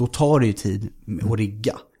och sånt, då tar det ju tid att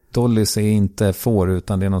rigga. Dollys är inte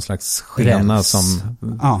utan det är någon slags skena som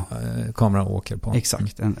kameran åker på.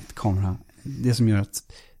 Exakt, ett kamera. Det som gör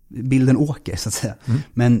att bilden åker så att säga.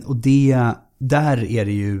 Men och där är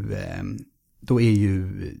det ju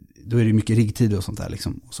då är det mycket riggtid och sånt där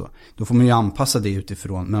liksom, och så. Då får man ju anpassa det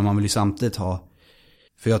utifrån, men man vill ju samtidigt ha,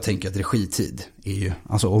 för jag tänker att regitid är ju,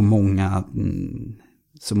 alltså, och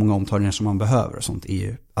så många omtagningar som man behöver och sånt, är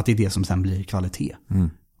ju att det är det som sen blir kvalitet.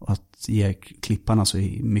 Och att ge klipparna så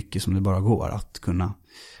mycket som det bara går att kunna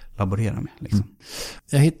laborera med liksom.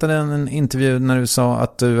 Jag hittade en intervju när du sa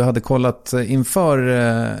att du hade kollat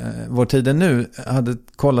inför vår tid nu, hade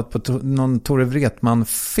kollat på någon Tore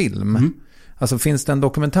Wretman-film. Alltså finns det en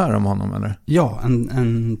dokumentär om honom eller? Ja,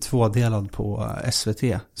 en 2-delad på SVT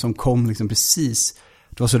som kom liksom precis.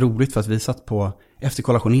 Det var så roligt för att vi satt på efter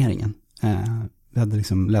kollationeringen. Vi hade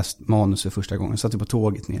liksom läst manus för första gången, satt på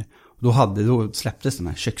tåget ner. Och då släpptes den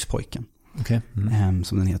här Kökspojken. Okay.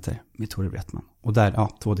 Som den heter, med Tore Wretman. Och där,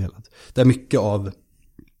 2-delad. Där mycket av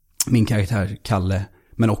min karaktär Kalle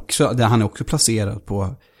Men också, han är också placerad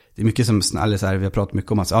på, det är mycket som, eller så här, vi har pratat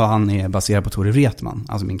mycket om att han är baserad på Tore Wretman,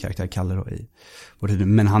 alltså min karaktär Kalle då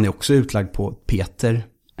men han är också utlagd på Peter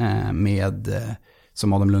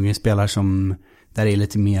som Adam Lundgren spelar, som där är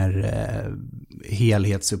lite mer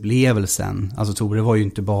helhetsupplevelsen. Alltså Tore var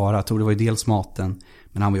ju dels maten,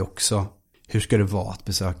 men han var ju också, hur ska det vara att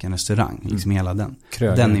besöka en restaurang, liksom hela den.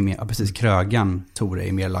 Den är mer, precis, krögan Tore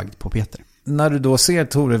är mer lagd på Peter. När du då ser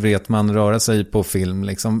Tore Wretman röra sig på film,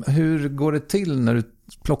 liksom, hur går det till när du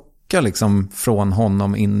plockar liksom från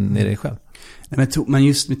honom in i dig själv? Men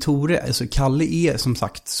just med Tore, alltså Kalle är som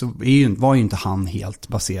sagt, så var ju inte han helt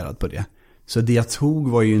baserad på det. Så det jag tog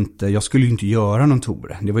var ju inte, jag skulle ju inte göra någon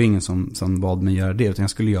Tore. Det var ju ingen som bad mig göra det, utan jag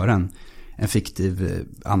skulle göra en fiktiv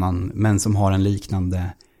annan, men som har en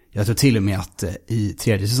liknande. Jag tror till och med att i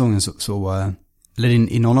tredje säsongen eller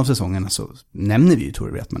i någon av säsongerna så nämner vi ju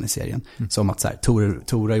Tore Wretman i serien. Som att så här,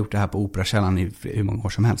 Tore har gjort det här på Operakällan i hur många år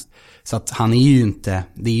som helst. Så att han är ju inte,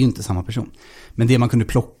 det är ju inte samma person. Men det man kunde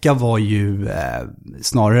plocka var ju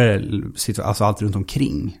snarare alltså allt runt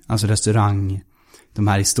omkring. Alltså restaurang, de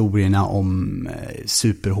här historierna om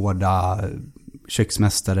superhårda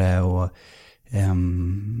köksmästare och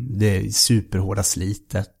det superhårda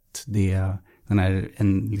slitet. Det är den här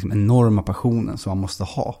liksom enorma passionen som man måste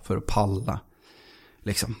ha för att palla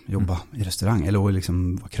liksom jobba i restaurang eller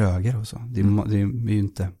liksom vara krögare och så. Det är ju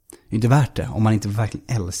inte värt det om man inte verkligen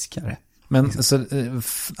älskar det. Men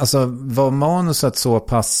alltså var manuset så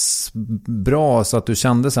pass bra så att du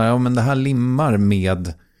kände så här, ja men det här limmar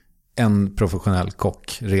med en professionell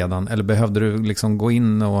kock redan, eller behövde du liksom gå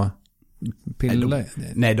in och pilla?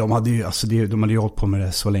 Nej, de hade ju hållit på med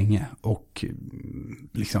det så länge och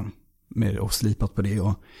liksom och slipat på det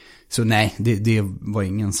och så nej, det var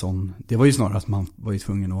ingen sån, det var ju snarare att man var ju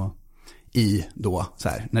tvungen att då så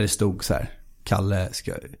här, när det stod så här, Kalle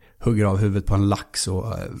ska hugga av huvudet på en lax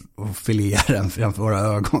och filera den framför våra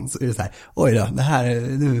ögon, så är det så här, oj då, det här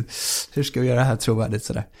nu, hur ska vi göra det här trovärdigt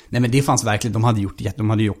så där. Nej, men det fanns verkligen, de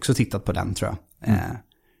hade ju också tittat på den, tror jag.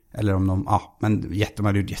 Eller om de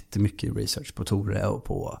hade gjort jättemycket research på Tore och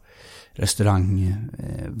på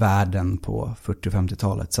restaurangvärlden på 40- och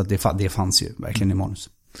 50-talet, så att det fanns ju verkligen i manus.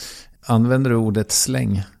 Använder du ordet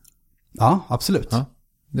släng? Ja, absolut. Ja,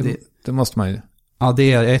 det måste man ju. Ja,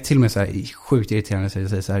 jag är till och med så här sjukt irriterande att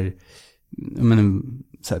säga så här, men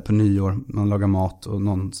så här på nyår, man lagar mat och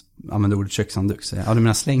någon använder ordet kökshandduk, så ja, du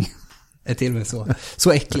menar släng. Är till och med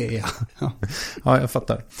så äcklig är jag. Ja, jag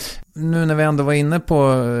fattar. Nu när vi ändå var inne på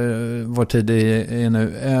vår tid är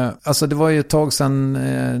nu, alltså det var ju ett tag sedan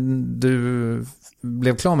du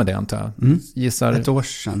blev klar med det, antar jag. Gissar... Ett år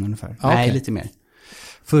sedan ungefär. Ah, nej, okay. Lite mer.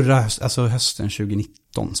 Hösten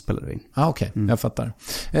 2019 spelade vi in. Ja, okej. Jag fattar.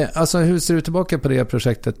 Alltså hur ser du tillbaka på det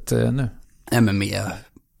projektet nu? Nej, men med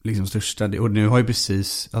liksom största, och nu har ju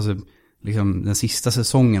precis, alltså liksom den sista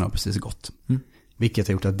säsongen har precis gått. Vilket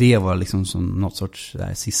har gjort att det var liksom som något sorts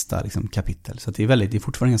sista liksom kapitel. Så att det är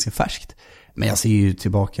fortfarande ganska färskt. Men jag ser ju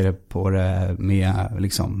tillbaka på det med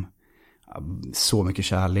liksom så mycket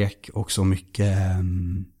kärlek och så mycket,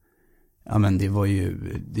 ja men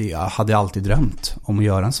jag hade alltid drömt om att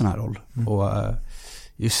göra en sån här roll. Och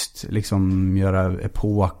just liksom göra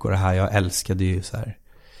epok och det här, jag älskade ju så här,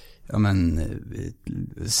 ja men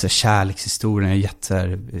så kärlekshistorien, jätte så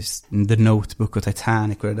här, The Notebook och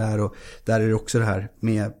Titanic och det där, och där är det också det här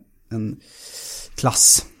med en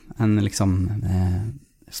klass, en liksom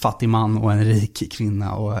fattig man och en rik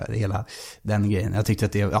kvinna och hela den grejen. Jag tyckte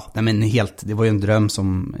att det var ju en dröm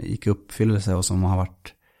som gick uppfyllelse och som har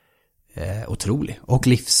varit otrolig och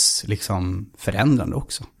liksom förändrande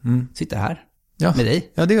också. Sitta här med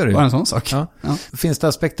dig. Ja, det gör du. Bara en sån sak. Ja. Ja. Finns det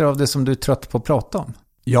aspekter av det som du är trött på att prata om?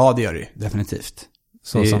 Ja, det gör det definitivt.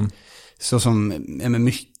 Så som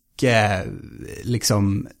mycket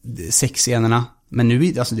liksom sexscenerna. Men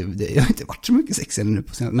nu, alltså det har inte varit så mycket sexscener nu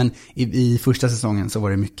på scenen. Men i första säsongen så var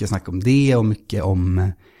det mycket snack om det och mycket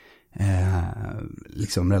om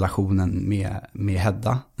liksom relationen med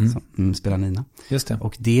Hedda som spelar Nina. Just det.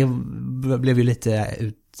 Och det blev ju lite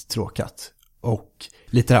uttråkat. Och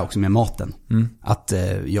lite där också med maten. Att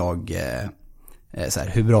jag så här,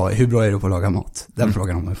 hur bra är du på att laga mat? Den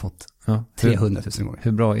frågan har man ju fått 300 000 gånger.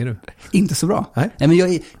 Hur bra är du? Inte så bra. Nej, men jag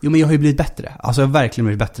har ju blivit bättre. Alltså jag har verkligen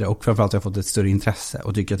blivit bättre, och framförallt har jag fått ett större intresse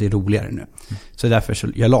och tycker att det är roligare nu. Så därför så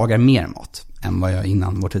jag lagar mer mat än vad jag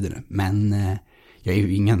innan var tidigare. Men jag är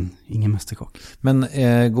ju ingen mästerkock. Men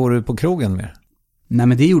går du på krogen mer? Nej,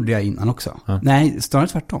 men det gjorde jag innan också. Ja. Nej, snarare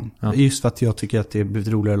tvärtom. Ja. Just för att jag tycker att det är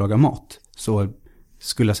blivit roligare att laga mat, så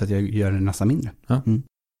skulle jag säga att jag gör det nästan mindre. Ja.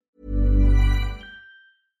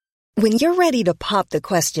 When you're ready to pop the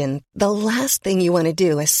question, the last thing you want to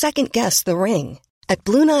do is second guess the ring. At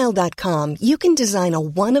BlueNile.com, you can design a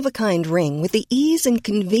one-of-a-kind ring with the ease and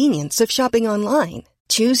convenience of shopping online.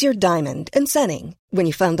 Choose your diamond and setting. When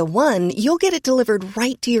you find the one, you'll get it delivered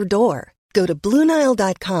right to your door. Go to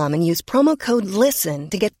BlueNile.com and use promo code LISTEN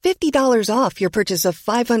to get $50 off your purchase of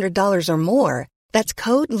 $500 or more. That's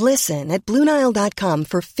code LISTEN at BlueNile.com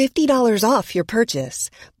for $50 off your purchase.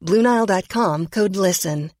 BlueNile.com, code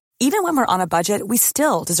LISTEN. Even when we're on a budget, we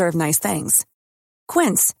still deserve nice things.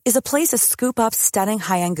 Quince is a place to scoop up stunning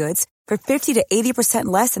high-end goods for 50 to 80%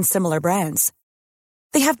 less than similar brands.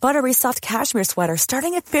 They have buttery soft cashmere sweaters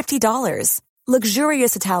starting at $50,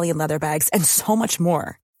 luxurious Italian leather bags, and so much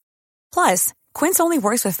more. Plus, Quince only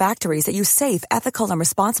works with factories that use safe, ethical, and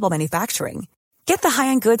responsible manufacturing. Get the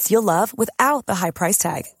high-end goods you'll love without the high price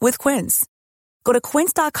tag with Quince. Go to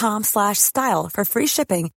quince.com/style for free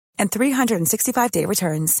shipping and 365-day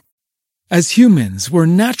returns. As humans, we're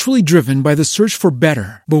naturally driven by the search for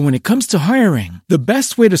better. But when it comes to hiring, the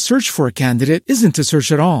best way to search for a candidate isn't to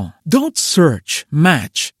search at all. Don't search,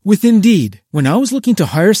 match with Indeed. When I was looking to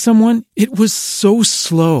hire someone, it was so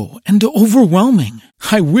slow and overwhelming.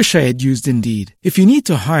 I wish I had used Indeed. If you need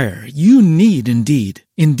to hire, you need Indeed.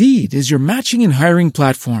 Indeed is your matching and hiring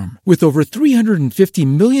platform with over 350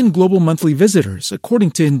 million global monthly visitors,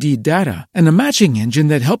 according to Indeed data, and a matching engine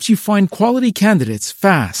that helps you find quality candidates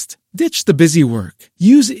fast. Ditch the busy work.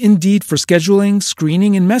 Use Indeed for scheduling,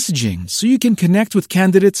 screening, and messaging so you can connect with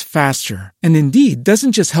candidates faster. And Indeed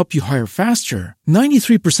doesn't just help you hire faster.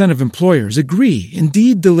 93% of employers agree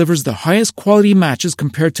Indeed delivers the highest quality matches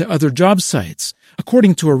compared to other job sites,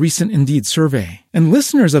 according to a recent Indeed survey. And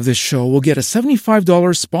listeners of this show will get a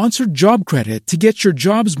 $75 sponsored job credit to get your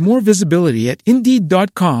jobs more visibility at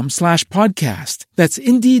Indeed.com/podcast. That's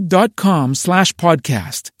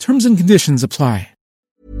Indeed.com/podcast. Terms and conditions apply.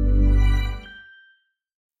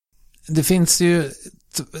 Det finns ju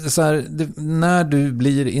så här, när du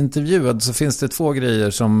blir intervjuad så finns det 2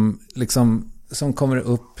 grejer som liksom som kommer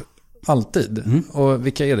upp alltid. Och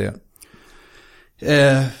vilka är det?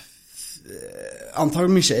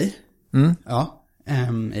 Antagligen min tjej. Ja,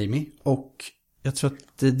 Amy. Och jag tror att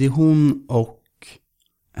det är hon och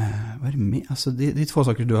vad är det med? Alltså det är 2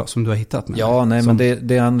 saker som du har hittat med. Ja, nej, men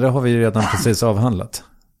det andra har vi ju redan precis avhandlat.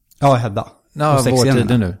 Ja, Hedda. Ja, vår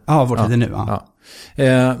tid är nu. Ja, vår tid är nu, ja.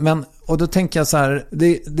 Men, och då tänker jag så här,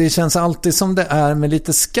 det känns alltid som det är med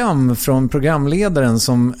lite skam från programledaren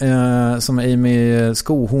som Amy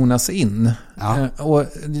skohornas in. Ja. Och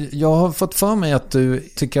jag har fått för mig att du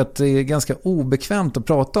tycker att det är ganska obekvämt att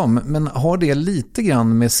prata om, men har det lite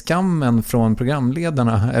grann med skammen från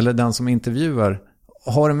programledarna eller den som intervjuar?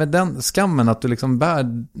 Har det med den skammen att du liksom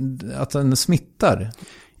bär, att den smittar?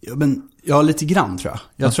 Ja, men ja, lite grann tror jag.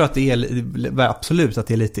 Jag tror att det är absolut att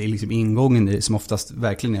det är lite liksom ingången i, som oftast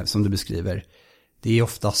verkligen är som du beskriver. Det är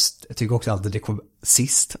oftast, jag tycker också alltid det kommer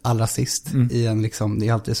allra sist i en liksom, det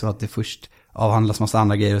är alltid så att det först avhandlas massa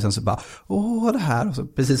andra grejer och sen så bara, det här, och så,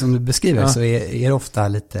 precis som du beskriver så är det ofta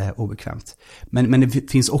lite obekvämt. Men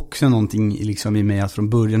det finns också någonting liksom i mig att från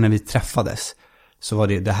början när vi träffades så var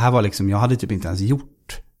det här var liksom, jag hade typ inte ens gjort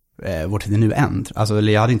Vår tid är nu än. Alltså,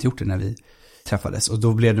 eller jag hade inte gjort det när vi träffades. Och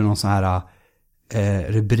då blev det någon sån här,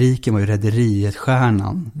 rubriken var ju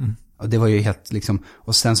Rederiet-stjärnan. Och det var ju helt liksom,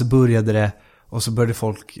 och sen så började det, och så började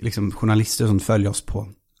folk, liksom journalister som följer oss på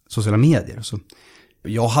sociala medier. Så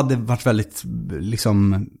jag hade varit väldigt,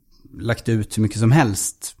 liksom, lagt ut hur mycket som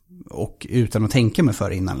helst och utan att tänka mig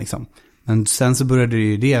för innan liksom. Men sen så började det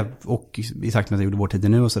ju det, och i takt med att jag gjorde Vår tid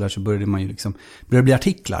nu och sådär, så började man ju liksom, började bli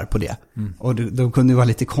artiklar på det. Och då kunde det vara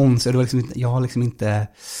lite konstigt. Det var liksom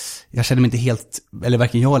jag kände mig inte helt, eller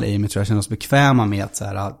varken jag eller Amy tror jag kände oss bekväma med att så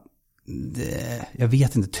här, jag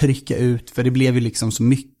vet inte, trycka ut, för det blev ju liksom så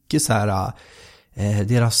mycket så här,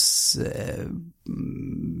 deras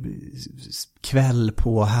kväll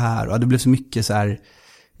på här, och det blev så mycket så här,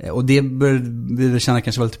 och det började vi känna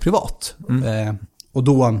kanske var lite privat.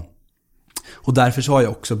 Och därför så har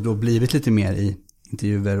jag också då blivit lite mer i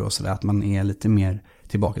intervjuer och sådär, att man är lite mer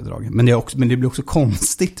tillbakadragen. Men det blir också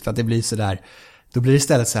konstigt, för att det blir så där, då blir det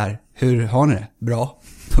istället så här, hur har ni det? Bra.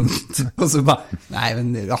 Punkt. Och så bara, nej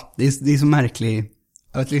men ja, det är så märkligt.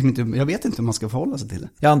 Jag vet inte hur man ska förhålla sig till det.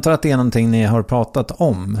 Jag antar att det är någonting ni har pratat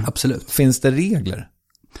om. Absolut. Finns det regler?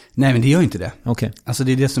 Nej, men det gör ju inte det. Okej. Alltså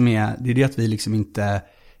det är det som är, det är det att vi liksom inte,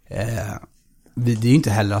 det är ju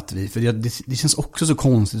inte heller att vi, för det känns också så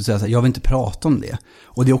konstigt att säga så här, jag vill inte prata om det.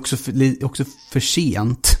 Och det är också för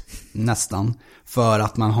sent nästan, för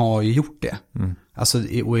att man har ju gjort det. Alltså,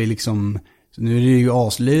 och är liksom, nu är det ju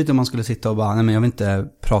aslöjligt om man skulle sitta och bara, nej men jag vill inte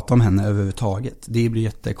prata om henne överhuvudtaget. Det blir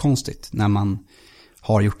jättekonstigt när man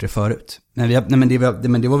har gjort det förut. Men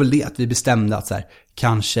det var väl det att vi bestämde att så här,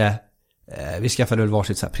 kanske vi skaffade väl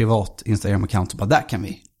varsitt så här privat Instagram-account och bara där kan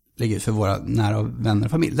vi lägga ut för våra nära vänner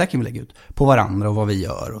och familj. Där kan vi lägga ut på varandra och vad vi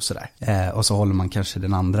gör och sådär. Och så håller man kanske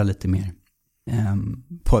den andra lite mer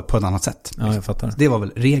på ett annat sätt. Ja, jag fattar. Det var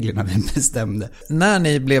väl reglerna vi bestämde. När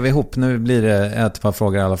ni blev ihop, nu blir det ett par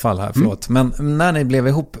frågor i alla fall här, förlåt. Men när ni blev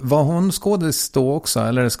ihop, var hon skådis då också,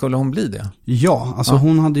 eller skulle hon bli det? Ja, alltså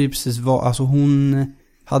hon hade ju precis hon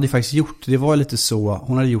hade ju faktiskt gjort, det var lite så,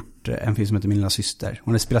 hon hade gjort en film som heter Min lilla syster.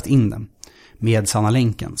 Hon hade spelat in den med Sanna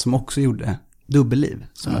Länken som också gjorde Dubbelliv,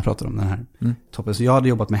 som jag pratade om den här toppen. Så jag hade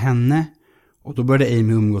jobbat med henne och då började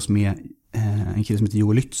Amy umgås med en kille som heter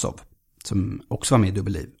Joel Lützow som också var med i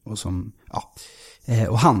Dubbelliv och som,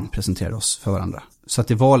 och han presenterade oss för varandra. Så att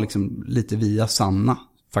det var liksom lite via Sanna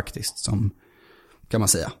faktiskt som, kan man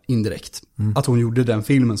säga, indirekt. Att hon gjorde den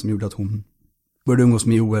filmen som gjorde att hon började umgås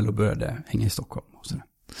med Joel och började hänga i Stockholm och sådär.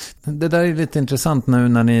 Det där är lite intressant nu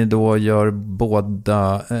när ni då gör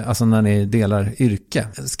båda, alltså när ni delar yrke.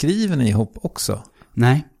 Skriver ni ihop också?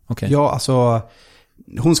 Nej. Okay. Ja, alltså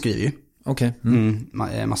hon skriver ju. Okej.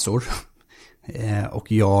 Massor.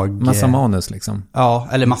 Och jag... Massa manus liksom. Ja,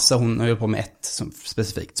 eller massa. Hon har ju på med ett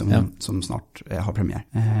specifikt som snart har premiär.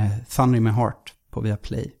 Thunder in My Heart på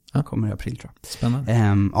Viaplay. Kommer i april, tror jag.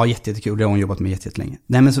 Spännande. Ja, jättekul. Det har hon jobbat med jättelänge.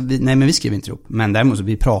 Nej, men vi skriver inte ihop. Men däremot så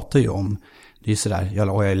vi pratar ju om, det är ju sådär, jag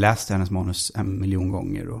har läst hennes manus 1 miljon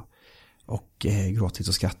gånger och gråtit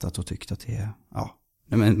och skrattat och tyckt att det är,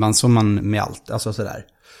 men som man med allt, alltså sådär.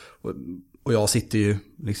 Och jag sitter ju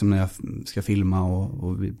liksom när jag ska filma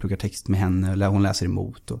och vi pluggar text med henne, eller hon läser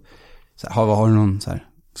emot och så här, har du någon så här,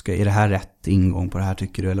 är det här rätt ingång på det här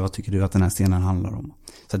tycker du, eller vad tycker du att den här scenen handlar om?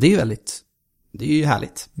 Så det är ju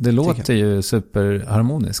härligt. Det låter ju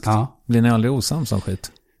superharmoniskt. Ja. Blir ni aldrig osams om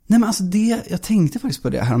skit? Nej, men alltså jag tänkte faktiskt på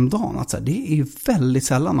det häromdagen, att så här, det är ju väldigt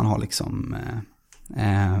sällan man har liksom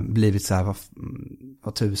blivit så här,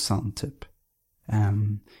 vad tusan typ.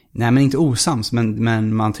 Nej, men inte osams,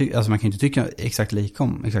 men man kan ju inte tycka exakt lika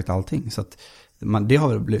om exakt allting, så att det har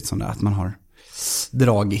väl blivit sån där att man har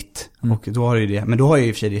dragit och då har ju det, men då har ju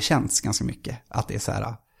i och för sig det känts ganska mycket att det är så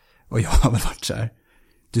här, och jag har väl varit så här,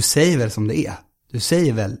 du säger väl som det är. Du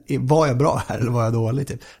säger väl, var jag bra här eller var jag dålig?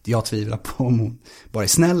 Typ. Jag tvivlar på om hon bara är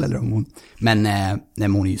snäll eller om hon... Men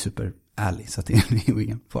hon är ju superärlig så att det är ju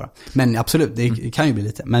ingen fara. Men absolut, det kan ju bli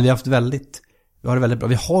lite. Men vi har haft vi har det väldigt bra.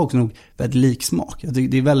 Vi har också nog väldigt lik smak.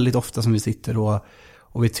 Det är väldigt ofta som vi sitter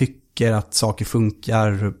och vi tycker att saker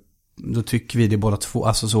funkar. Då tycker vi det båda två.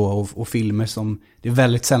 Alltså så, och filmer som... Det är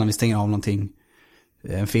väldigt sällan vi stänger av någonting.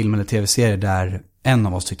 En film eller tv-serie där en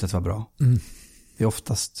av oss tyckte att det var bra. Det är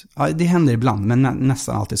oftast, det händer ibland, men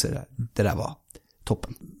nästan alltid så är det där var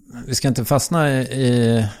toppen. Vi ska inte fastna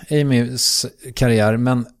i Amys karriär,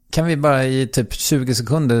 men kan vi bara i typ 20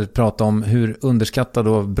 sekunder prata om hur underskattad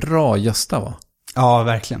och bra Gösta var? Ja,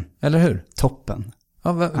 verkligen. Eller hur? Toppen.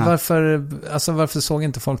 Ja, varför såg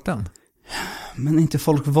inte folk den? Men inte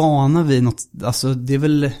folk vana vid något, alltså det är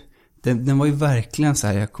väl, den var ju verkligen så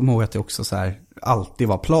här, jag kommer ihåg att det också så här, alltid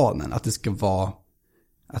var planen, att det ska vara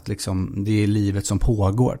att liksom det är livet som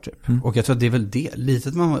pågår typ. Och jag tror att det är väl det, lite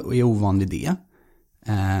att man är ovan vid det.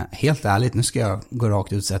 Helt ärligt, nu ska jag gå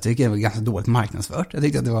rakt ut och säga att jag tycker det var ganska dåligt marknadsfört. Jag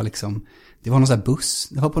tyckte att det var liksom, det var någon sån här buss,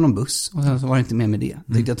 det var på någon buss och sen så var det inte med det.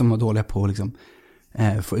 Jag tyckte att de var dåliga på att liksom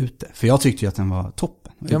få ut det. För jag tyckte ju att den var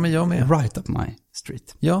toppen. Ja, men jag med. Right up my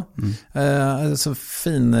street. Ja, så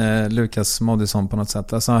fin Lukas Moodysson på något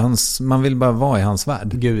sätt. Alltså man vill bara vara i hans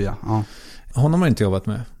värld. Gud ja. Honom har inte jobbat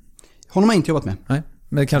med. Honom har inte jobbat med. Nej,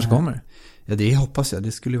 men det kanske kommer. Ja, det hoppas jag.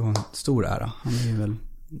 Det skulle ju vara en stor ära. Han är ju väl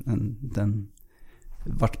den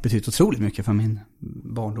varit betytt otroligt mycket för min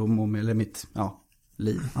barndom eller mitt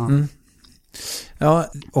liv. Ja. Ja,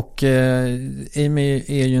 och Amy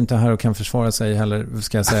är ju inte här och kan försvara sig heller,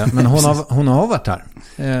 ska jag säga. Men hon har varit här.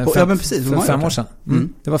 För 5 år sedan.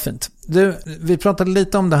 Det var fint. Du, vi pratade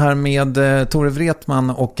lite om det här med Tore Wretman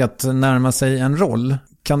och att närma sig en roll.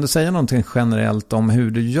 Kan du säga någonting generellt om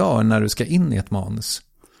hur du gör när du ska in i ett manus?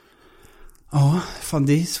 Ja, fan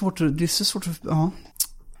det är svårt. Det är så svårt. Ja.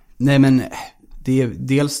 Nej, men det är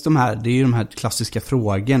dels det är ju de här klassiska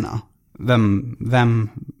frågorna. Vem,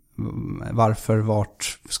 varför,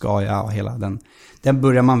 vart ska jag och hela den. Den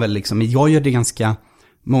börjar man väl liksom, jag gör det ganska,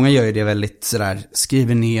 många gör ju det väldigt sådär,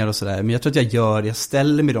 skriver ner och sådär. Men jag tror att jag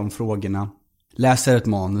ställer mig de frågorna, läser ett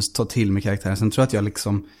manus, tar till mig karaktären. Sen tror jag att jag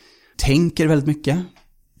liksom tänker väldigt mycket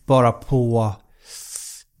bara på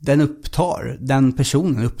den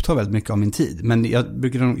personen upptar väldigt mycket av min tid. Men jag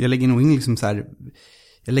lägger nog in liksom så här,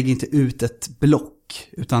 jag lägger inte ut ett block,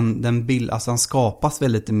 utan den bild, alltså han skapas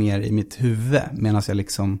väl lite mer i mitt huvud medan jag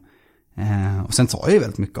liksom och sen tar jag ju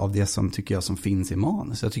väldigt mycket av det som tycker jag som finns i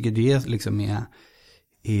manus. Jag tycker det liksom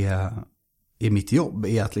är i mitt jobb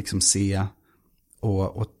är att liksom se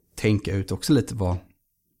och tänka ut också lite vad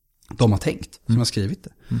de har tänkt som har skrivit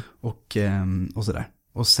det. Och sådär.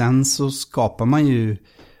 Och sen så skapar man ju,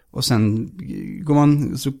 och sen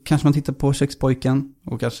så kanske man tittar på Kökspojken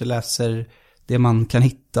och kanske läser det man kan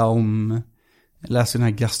hitta om, läser den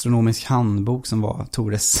här gastronomisk handbok som var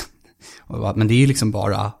Tores. Men det är ju liksom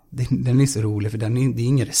bara, den är så rolig för det är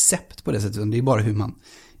ingen recept på det sättet, det är bara hur man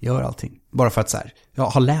gör allting. Bara för att så här, jag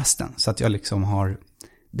har läst den så att jag liksom har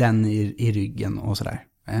den i ryggen och sådär.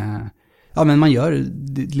 Ja, men man gör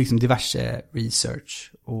liksom diverse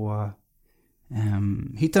research och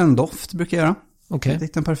hittar en doft brukar jag göra. Okej.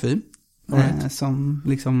 Hittar en parfym som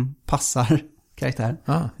liksom passar karaktär.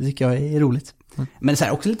 Det tycker jag är roligt. Men så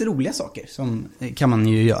här, också lite roliga saker som kan man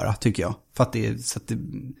ju göra tycker jag. För att så att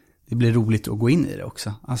det blir roligt att gå in i det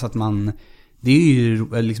också. Alltså att det är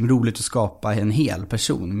ju liksom roligt att skapa en hel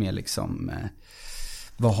person med liksom,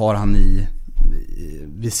 vad har han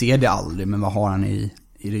vi ser det aldrig, men vad har han i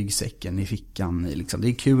ryggsäcken, i fickan, liksom. Det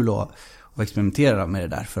är kul att experimentera med det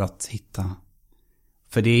där för att hitta,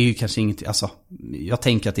 för det är ju kanske inget, alltså jag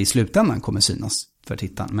tänker att det i slutändan kommer synas för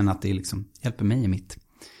tittaren, men att det liksom hjälper mig i mitt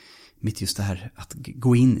just det här att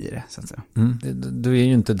gå in i det så att säga. Du är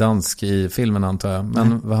ju inte dansk i filmen antar jag,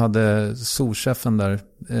 men vad hade souschefen där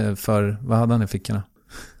vad hade han i fickorna?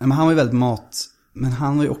 Men han var ju väldigt men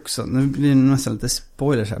han var ju också, nu blir det nästan lite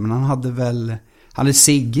spoilers här, men han hade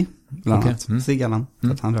cigg bland annat. Cigg Allan, för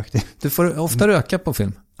att han rökte. Du får ofta röka på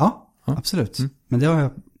film? Ja, absolut. Men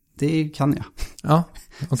det kan jag. Ja,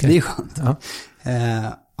 okej. Det är skönt.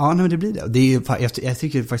 Ja, men det blir det. Jag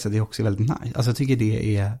tycker faktiskt att det är också väldigt nice. Alltså jag tycker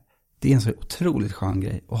det är en så otroligt skön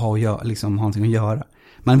grej att ha någonting att göra.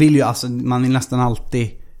 Man vill nästan alltid,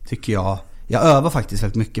 tycker jag övar faktiskt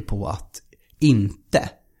väldigt mycket på att inte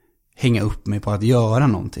hänga upp mig på att göra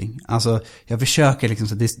någonting. Alltså jag försöker liksom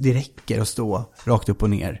så att det räcker att stå rakt upp och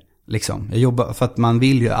ner. Liksom. Jag jobbar för att man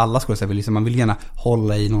vill ju, alla skådespelare liksom, man vill gärna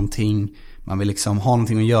hålla i någonting, man vill liksom ha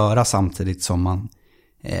någonting att göra samtidigt som man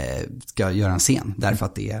ska göra en scen. Därför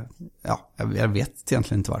att det är, jag vet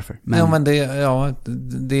egentligen inte varför. Men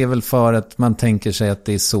det är väl för att man tänker sig att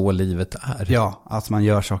det är så livet är. Ja, att man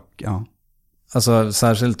gör saker, ja. Alltså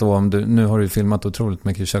särskilt då om nu har du filmat otroligt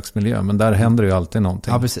mycket köksmiljö, men där händer ju alltid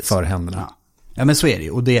någonting för händerna. Ja, men så är det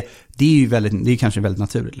ju. Och det är ju det är kanske väldigt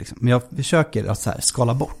naturligt liksom. Men jag försöker att så här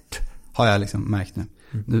skala bort, har jag liksom märkt nu.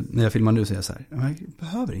 Nu när jag filmar nu så är jag så här, jag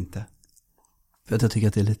behöver inte. För att jag tycker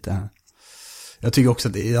att det är lite, jag tycker också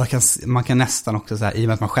att man kan nästan också så här, i och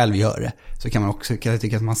med att man själv gör det, så kan jag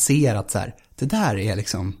tycka att man ser att så här, det där är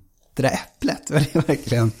liksom, det där äpplet, det är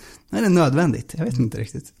verkligen, är det nödvändigt? Jag vet inte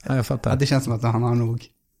riktigt. Ja, jag fattar. Att det känns som att han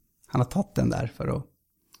har tagit den där för att,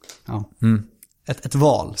 ett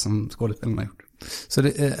val som skådespelaren har gjort.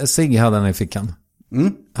 Så cigg hade han i fickan?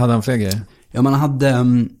 Hade han fler grejer? Ja, man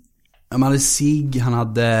hade cigg, han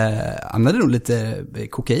hade nog lite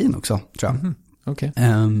kokain också, tror jag. Okay.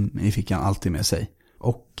 I fickan alltid med sig.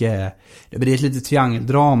 Och det är ett litet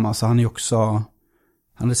triangeldrama, så han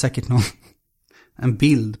hade säkert en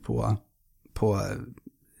bild på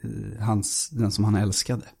den som han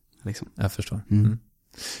älskade. Liksom. Jag förstår.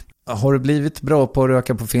 Har du blivit bra på att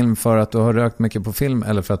röka på film för att du har rökt mycket på film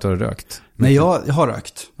eller för att du har rökt? Nej, jag har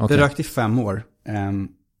rökt. Okay. Jag rökt i 5 år.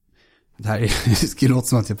 Det här skulle låta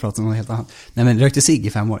som att jag pratar om något helt annat. Nej, men jag rökte cigg i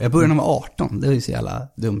 5 år. Jag började när jag var 18. Det är ju så jävla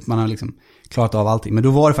dumt. Man har liksom klarat av allting. Men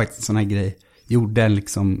då var det faktiskt en sån här grej. Gjorde en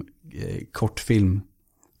liksom kortfilm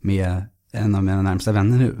med en av mina närmsta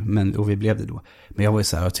vänner nu. Och vi blev det då. Men jag var ju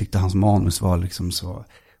så här, jag tyckte hans manus var liksom så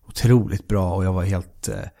otroligt bra. Och jag var helt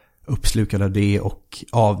uppslukad av det. Och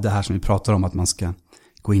av det här som vi pratar om, att man ska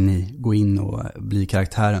gå in och bli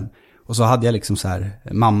karaktären. Och så hade jag liksom så här,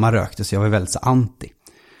 mamma rökte så jag var väldigt så anti.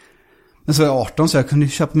 Men så var jag 18 så jag kunde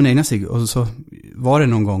köpa min egna cigg. Och så var det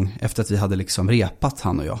någon gång efter att vi hade liksom repat,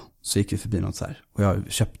 han och jag, så gick vi förbi något så här. Och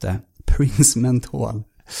jag köpte Prince Menthol.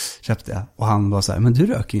 Och han var så här, men du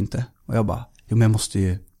röker ju inte. Och jag bara, jo men jag måste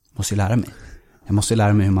ju lära mig. Jag måste ju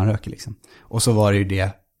lära mig hur man röker liksom. Och så var det ju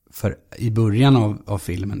det, för i början av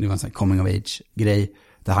filmen, det var en sån här coming of age grej.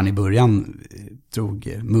 Där han i början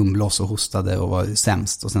drog mumloss och hostade och var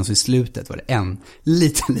sämst. Och sen så i slutet var det en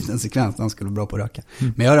liten sekvens där han skulle vara bra på att röka.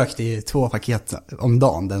 Men jag rökte i 2 paket om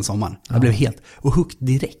dagen den sommaren. Jag blev helt hooked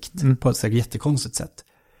direkt på ett så jättekonstigt sätt.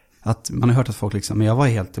 Att man har hört att folk liksom, men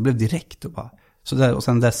jag blev direkt och bara. Så där, och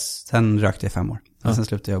sen rökte jag i 5 år. Och sen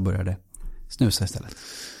slutade jag och började snusa istället.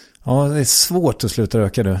 Ja, det är svårt att sluta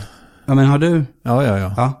röka du. Ja, men har du?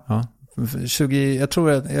 Ja. 20, jag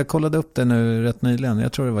tror jag kollade upp det nu rätt nyligen.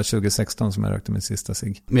 Jag tror det var 2016 som jag rökte min sista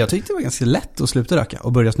cigg. Men jag tyckte det var ganska lätt att sluta röka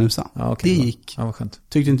och börja snusa. Ja, okay, det gick. Ja, vad skönt.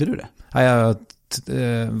 Tyckte inte du det? Ja, jag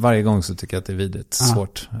varje gång så tycker jag att det är vidrigt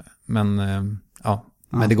svårt. Men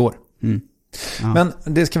men det går. Mm. Ja.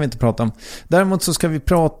 Men det ska vi inte prata om. Däremot så ska vi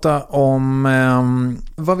prata om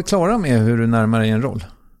vad vi klarar med hur du närmar dig en roll.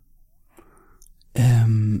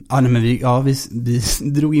 Vi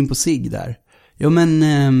drog in på sig där. Jo,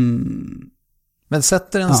 men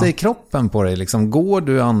sätter den sig i kroppen på dig? Liksom, går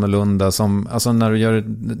du annorlunda som, alltså när du gör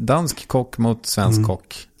dansk kock mot svensk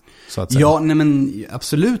kock? Så att säga. Ja, nej men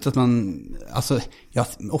absolut att man, alltså, jag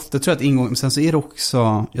ofta tror jag att ingång, men sen så är det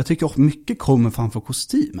också, jag tycker ofta mycket kommer fan från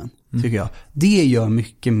kostymen, tycker jag. Det gör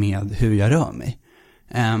mycket med hur jag rör mig.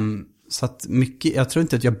 Så att mycket, jag tror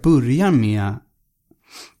inte att jag börjar med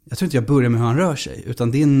hur han rör sig,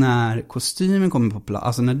 utan det är när kostymen kommer på plats,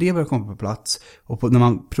 alltså när det börjar komma på plats, och när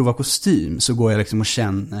man provar kostym så går jag liksom och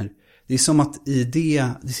känner, det är som att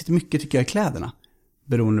det sitter mycket, tycker jag, i kläderna,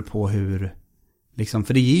 beroende på hur, liksom,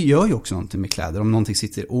 för det gör ju också någonting med kläder. Om någonting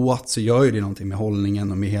sitter åt så gör ju det någonting med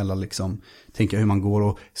hållningen och med hela, liksom, tänker jag hur man går.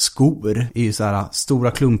 Och skor är ju så här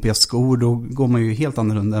stora klumpiga skor, då går man ju helt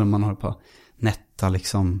annorlunda än om man har på nätta,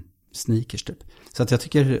 liksom, sneakers typ. Så att jag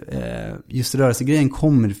tycker just rörelsegrejen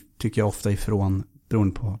kommer, tycker jag, ofta ifrån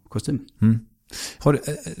beroende på kostym.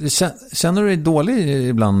 Känner du dig dålig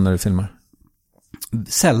ibland när du filmar?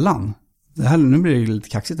 Sällan. Nu blir det lite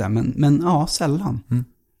kaxigt där, men ja, sällan.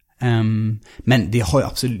 Men det har ju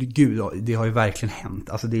absolut, det har ju verkligen hänt.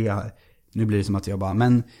 Alltså nu blir det som att jag bara,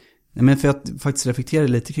 men för att faktiskt reflektera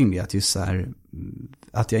lite kring det, att just så här,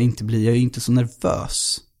 att jag är inte så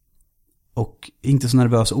nervös. Och inte så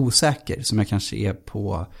nervös och osäker som jag kanske är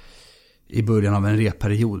i början av en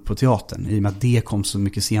repperiod på teatern. I och med att det kom så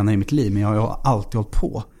mycket senare i mitt liv. Men jag har alltid hållit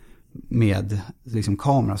på med, liksom,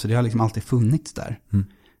 kamera. Så det har liksom alltid funnits där.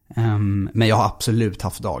 Men jag har absolut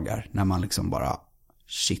haft dagar när man liksom bara,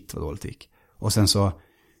 shit vad dåligt det gick. Och sen så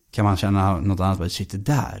kan man känna något annat, bara, shit,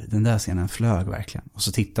 den där scenen flög verkligen. Och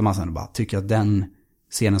så tittar man sen och bara tycker att den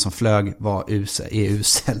scenen som flög är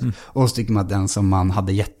usel. Och så tycker man att den som man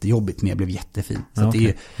hade jättejobbigt med blev jättefin. Så att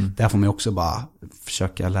där får man också bara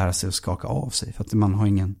försöka lära sig att skaka av sig. För att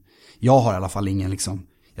jag har i alla fall ingen, liksom,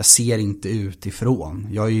 jag ser inte utifrån.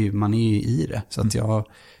 Man är ju i det. Så att jag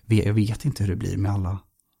vet inte hur det blir med alla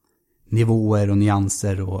nivåer och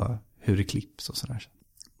nyanser och hur det klipps och sådär.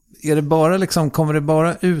 Är det bara, liksom, kommer det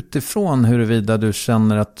bara utifrån huruvida du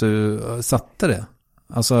känner att du satte det?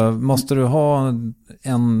 Alltså, måste du ha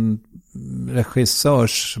en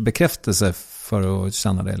regissörs bekräftelse för att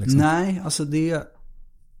känna det? Liksom? Nej, alltså det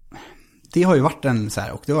har ju varit en så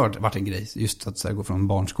här, och det har varit en grej, just att så här, gå från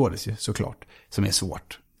barnskådis såklart, som är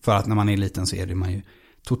svårt. För att när man är liten så är det man ju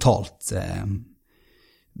totalt,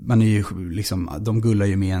 man är ju liksom, de gullar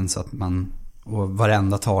ju med en så att man, och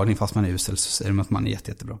varenda tagning fast man är usel så säger de att man är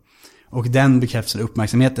jättebra. Och den bekräftelsen,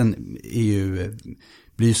 uppmärksamheten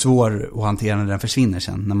blir ju svår att hantera när den försvinner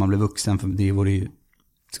sen när man blir vuxen, för det vore ju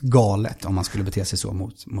galet om man skulle bete sig så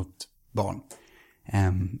mot barn.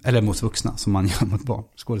 Eller mot vuxna som man gör mot barn,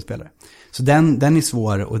 skådespelare. Så den är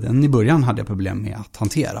svår, och den i början hade jag problem med att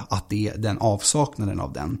hantera, att det är den avsaknaden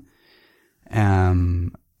av den.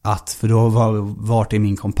 För då vart är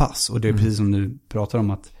min kompass, och det är precis som du pratar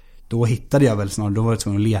om, att då hittade jag väl snarare, då var jag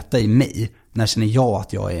tvungen att leta i mig. När känner jag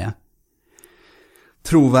att jag är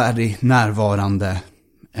trovärdig, närvarande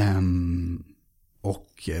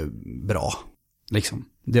och bra, liksom.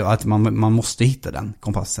 Det är att man måste hitta den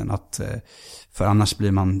kompassen, för annars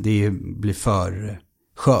blir för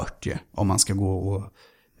skört ju, om man ska gå och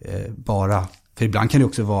bara, för ibland kan det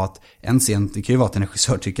också vara att en scen, det kan ju vara att en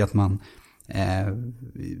regissör tycker att man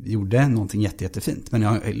gjorde någonting jättefint, men jag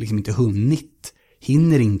har liksom inte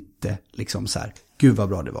hinner inte liksom så här, gud vad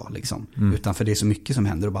bra det var liksom, utan för det är så mycket som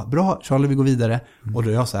händer och bara, bra Charlie, vi går vidare, och då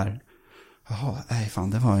är jag så här, jaha, nej fan,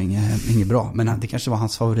 det var inget bra, men det kanske var han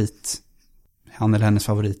eller hennes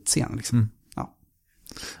favoritscen liksom. Ja,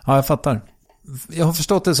 jag fattar. Jag har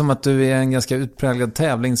förstått det som att du är en ganska utpräglad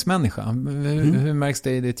tävlingsmänniska. Hur märks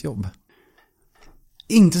det i ditt jobb?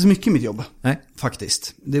 Inte så mycket i mitt jobb. Nej.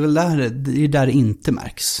 Faktiskt. Det är väl där det inte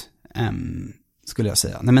märks. Skulle jag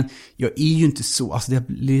säga. Nej, men jag är ju inte så, alltså det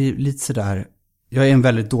blir lite sådär, jag är en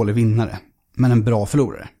väldigt dålig vinnare, men en bra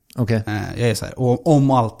förlorare. Okay. Jag är så här, och om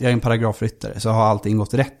jag är en paragrafryttare så har allting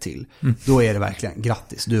gått rätt till. Då är det verkligen,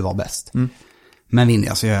 grattis, du var bäst. Men vinner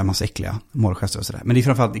jag så gör jag en massa äckliga målgester och sådär. Men det är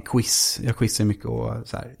framförallt i quiz. Jag quizar mycket och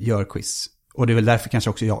så här, gör quiz. Och det är väl därför kanske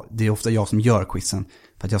också det är ofta jag som gör quizen.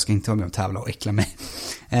 För att jag ska inte vara med och tävla och äckla mig.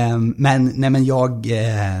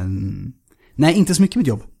 Nej, inte så mycket mitt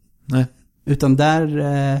jobb. Nej. Utan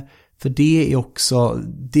för det är också,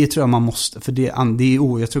 det tror jag man måste, för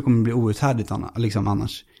jag tror det kommer bli outhärdligt liksom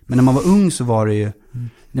annars. Men när man var ung så var det ju,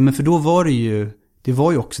 nej men för då var det ju, det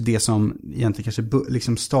var ju också det som egentligen kanske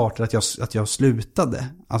liksom startade att jag slutade.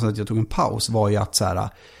 Alltså att jag tog en paus var ju att så här,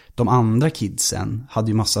 de andra kidsen hade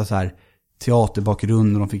ju massa så här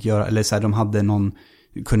teaterbakgrund och de fick göra, eller så här, de hade någon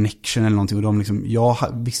connection eller någonting och de liksom, jag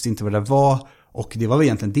visste inte vad det var och det var väl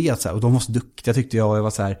egentligen det så här, och de var så duktiga tyckte jag och jag var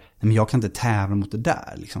så här, nej men jag kan inte tävla mot det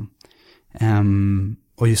där liksom.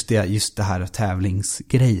 Och just det här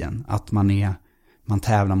tävlingsgrejen, att man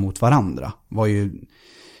tävlar mot varandra var ju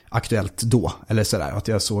aktuellt då, eller sådär, att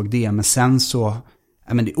jag såg det. Men sen så,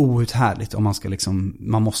 men det är outhärdligt om man ska liksom,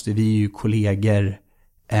 vi är ju kollegor,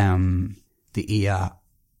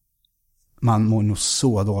 man mår nog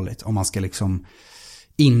så dåligt om man ska liksom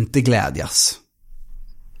inte glädjas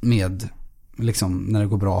med liksom när det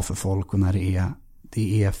går bra för folk och när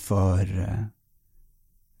det är för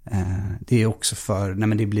det är också för, nej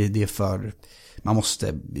men det är för, man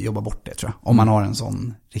måste jobba bort det tror jag, om man har en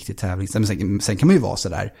sån riktig tävling. Sen kan man ju vara så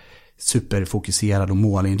där superfokuserad och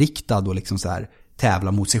målinriktad och liksom så här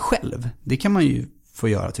tävla mot sig själv. Det kan man ju få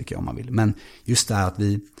göra tycker jag om man vill. Men just det här att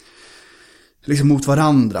vi liksom mot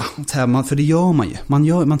varandra och tävlar, för det gör man ju.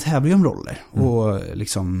 Man tävlar ju om roller och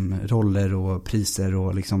liksom roller och priser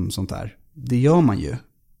och liksom sånt där. Det gör man ju.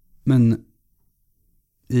 Men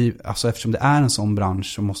alltså eftersom det är en sån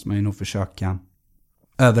bransch så måste man ju nog försöka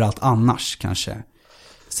överallt annars kanske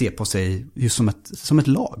se på sig just som ett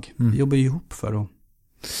lag. Vi jobbar ju ihop för att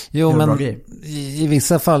göra bra grejer. I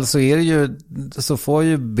vissa fall så är det ju, så får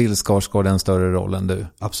ju Bill Skarsgård en större roll än du.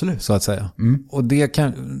 Absolut. Så att säga. Och det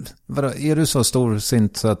kan, är du så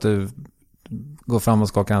storsint så att du går fram och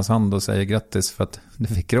skakar hans hand och säger grattis för att du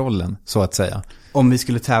fick rollen, så att säga? Om vi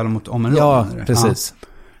skulle tävla om en roll? Ja, precis.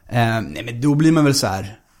 Nej, men då blir man väl så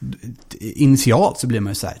här, initialt så blir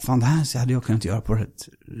man ju så här, fan det här hade jag kunnat göra på ett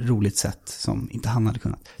roligt sätt som inte han hade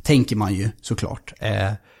kunnat. Tänker man ju såklart.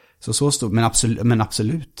 Så stort, men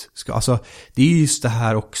absolut. Alltså, det är ju just det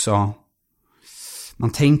här också,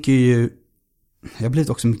 man tänker ju, jag har blivit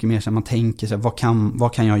också mycket mer så här, man tänker så här,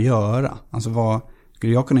 vad kan jag göra? Alltså vad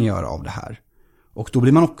skulle jag kunna göra av det här? Och då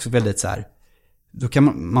blir man också väldigt så här, då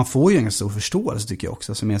kan man får ju en stor förståelse tycker jag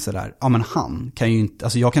också, som är så där, ja men han kan ju inte,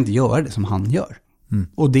 alltså jag kan inte göra det som han gör.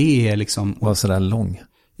 Och det är liksom, var så där lång.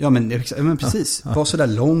 Ja men precis, var så där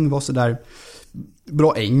lång, var så där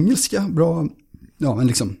bra engelska, bra, ja men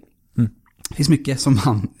liksom det finns mycket som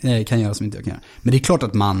han kan göra som inte jag kan göra. Men det är klart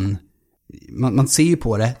att man ser ju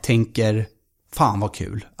på det, tänker fan vad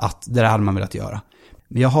kul att det där hade man velat göra.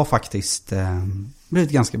 Men jag har faktiskt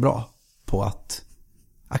blivit ganska bra på att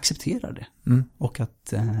acceptera det. Och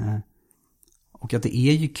att det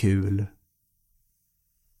är ju kul.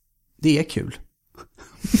 Det är kul.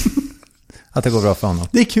 Att det går bra för honom.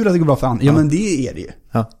 Det är kul att det går bra för honom. Ja, men det är det ju.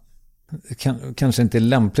 Ja. Kanske inte är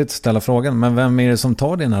lämpligt att ställa frågan, men vem är det som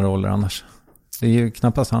tar dina roller annars? Det är ju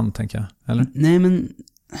knappast han, tänker jag. Eller? Nej, men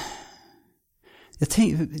jag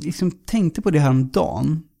tänkte på det här om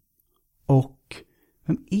dagen. Och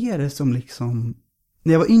vem är det som liksom...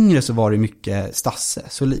 När jag var yngre så var det mycket Stasse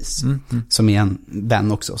Solis. Som är en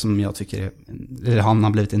vän också, som jag tycker eller han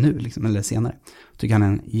har blivit det nu, liksom, eller senare. Jag tycker han är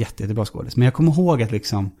en jättebra skådespelare. Men jag kommer ihåg att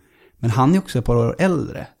liksom... Men han är också ett par år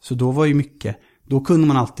äldre. Så då var ju mycket... Då kunde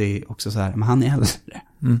man alltid också så här, men han är äldre.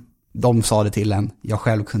 De sa det till en. Jag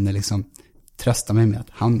själv kunde liksom trösta mig med att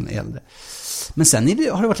han är äldre. Men sen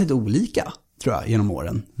har det varit lite olika, tror jag, genom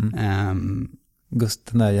åren.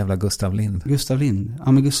 Den där jävla Gustav Lind. Gustav Lind.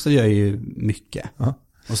 Ja, men Gustav gör ju mycket.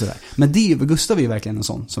 Och sådär. Men Gustav är ju verkligen en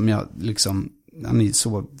sån som jag liksom, han är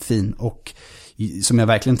så fin. Och som jag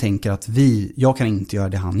verkligen tänker att jag kan inte göra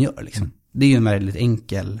det han gör. Liksom. Det är ju en väldigt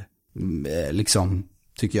enkel, liksom...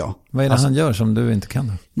 tycker jag. Vad är det han gör som du inte kan?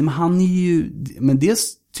 Nej, men han är ju, men det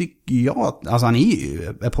tycker jag, alltså han är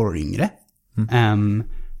ju ett par år yngre. Men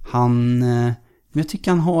jag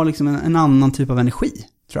tycker han har liksom en annan typ av energi,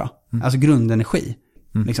 tror jag. Alltså grundenergi.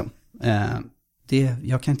 Liksom.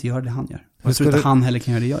 Jag kan inte göra det han gör. Jag tror inte han heller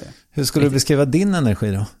kan göra det jag gör. Hur skulle du beskriva din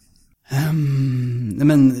energi då?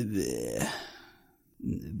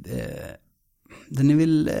 Den är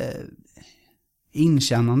väl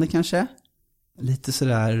inkännande kanske. Lite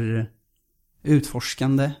sådär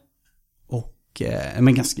utforskande och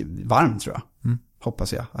men ganska varm tror jag.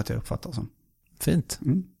 Hoppas jag att jag uppfattar som. Fint.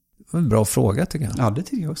 Det var en bra fråga tycker jag. Ja, det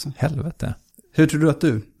tycker jag också. Helvete. Hur tror du att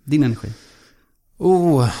din energi?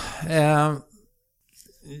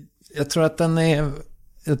 Jag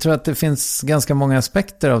tror att det finns ganska många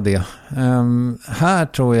aspekter av det. Här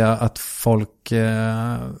tror jag att folk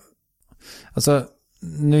alltså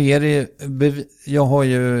nu är det jag har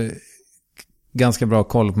ju ganska bra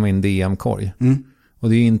koll på min DM-korg. Och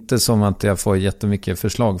det är inte som att jag får jättemycket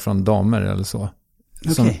förslag från damer eller så.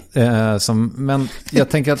 Men jag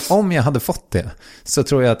tänker att om jag hade fått det, så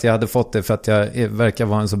tror jag att jag hade fått det för att jag verkar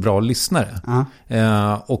vara en så bra lyssnare.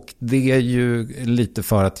 Och det är ju lite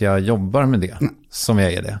för att jag jobbar med det, som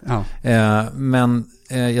jag är det. Men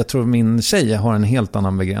jag tror min tjej har en helt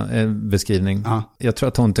annan beskrivning. Jag tror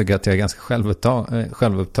att hon tycker att jag är ganska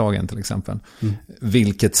självupptagen till exempel.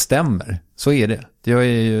 Vilket stämmer. Så är det. Jag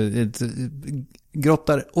är ju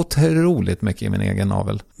grottar otroligt mycket i min egen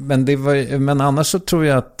navel. Men annars så tror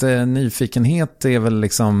jag att nyfikenhet är väl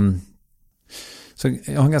liksom... Så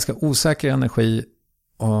jag har en ganska osäker energi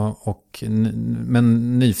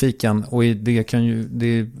men nyfiken, och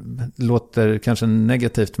det låter kanske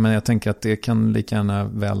negativt, men jag tänker att det kan lika gärna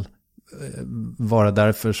väl vara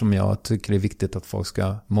därför som jag tycker det är viktigt att folk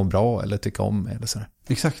ska må bra eller tycka om mig eller så.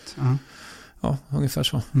 Exakt. Ja, ungefär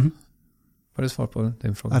så. Var det svar på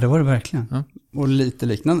din fråga? Ja, det var det verkligen. Och lite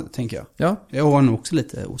liknande, tänker jag. Ja. Jag har nog också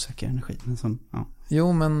lite osäker energi. Men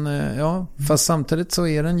Jo, men fast samtidigt så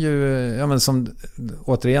är den ju, men som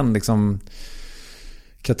återigen liksom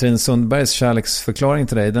Katrin Sundbergs kärleksförklaring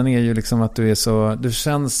till dig, den är ju liksom att du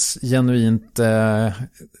känns genuint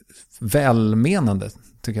välmenande,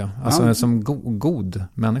 tycker jag. Alltså som god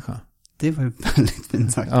människa. Det var ju väldigt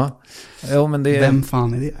fint sagt. Jo, men vem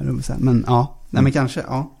fan är det? Men men kanske,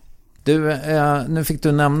 Du, nu fick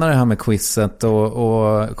du nämna det här med quizet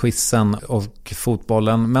och quizen och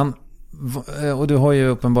fotbollen, och du har ju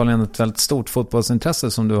uppenbarligen ett väldigt stort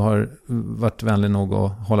fotbollsintresse som du har varit vänlig nog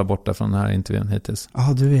att hålla borta från den här intervjun hittills.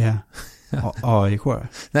 Ja, du är AIK.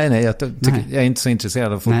 Nej, jag är inte så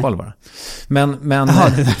intresserad av fotboll bara. Men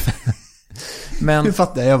men hur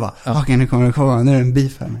fattar jag bara? Okej, nu kommer det komma, nu är det en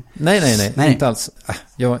beef här med. Nej, inte alls.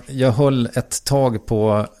 Jag höll ett tag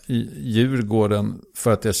på Djurgården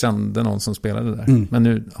för att jag kände någon som spelade där. Men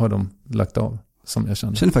nu har de lagt av, som jag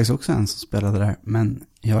kände. Jag kände faktiskt också en som spelade där, men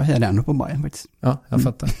jag hade ändå på Bayern faktiskt. Ja, jag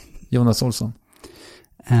fattar. Jonas Olsson.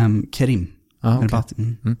 Kerim. Okay.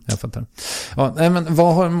 Jag fattar. Men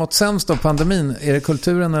vad har mått sämst av pandemin? Är det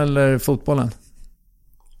kulturen eller fotbollen?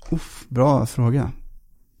 Bra fråga.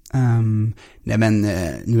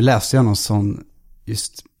 Nu läste jag någon sån,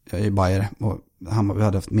 just, jag är i Bayern och vi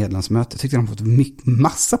hade haft medlemsmöte, tyckte de fått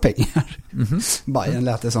massa pengar. Bayern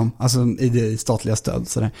lät det som, alltså i det statliga stöd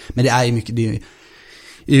sådär. Men det är ju mycket, det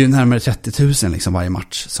är ju närmare 30 000 liksom varje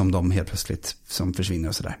match som de helt plötsligt som försvinner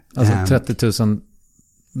och sådär. Alltså 30 000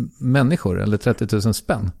 människor eller 30 000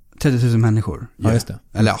 spänn? 30 000 människor. Ja, just det.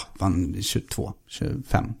 Eller 22,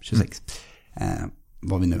 25, 26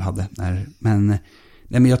 vad vi nu hade.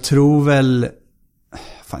 Men jag tror väl,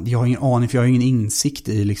 jag har ingen aning, för jag har ingen insikt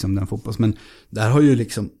i liksom den fotbolls, men där har ju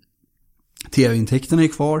liksom tv-intäkterna är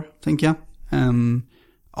kvar, tänker jag.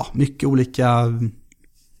 Mycket olika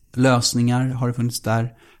lösningar har det funnits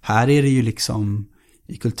där. Här är det ju liksom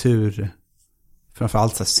i kultur,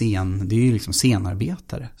 framförallt så scen, det är ju liksom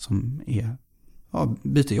scenarbetare som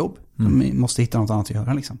byter jobb. De måste hitta något annat att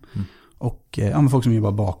göra liksom. Och folk som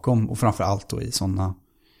jobbar bakom, och framförallt då i sådana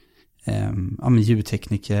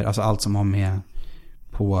ljudtekniker, alltså allt som har med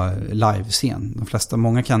på livescen. De flesta,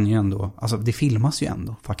 många kan ju ändå, alltså det filmas ju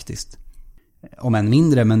ändå faktiskt. Om än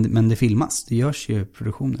mindre, men det filmas. Det görs ju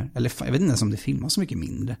produktioner. Eller jag vet inte ens om det filmas så mycket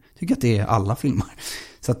mindre. Jag tycker att det är alla filmar.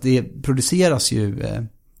 Så att det produceras ju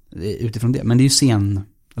utifrån det. Men det är ju scen,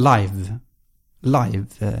 live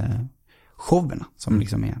showerna som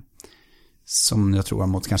liksom är, som jag tror har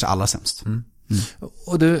mått kanske allra sämst.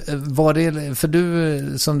 Och du, för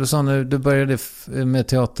du, som du sa nu, du började med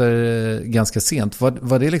teater ganska sent.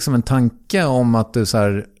 Var det liksom en tanke om att du så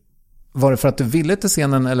här, var det för att du ville till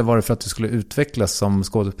scenen eller var det för att du skulle utvecklas som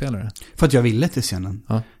skådespelare? För att jag ville till scenen.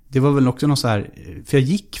 Det var väl också något så här, för jag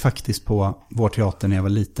gick faktiskt på vår teater när jag var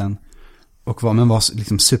liten och var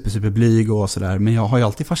liksom super blyg och sådär, men jag har ju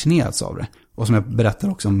alltid fascinerats av det. Och som jag berättar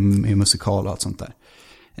också om i musikal och allt sånt där.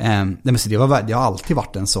 Det har alltid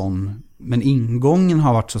varit en sån, men ingången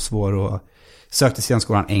har varit så svår, och sökte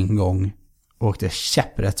scenskolan en gång och åkte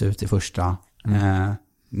käpprätt ut i första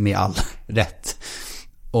med all rätt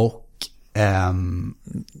och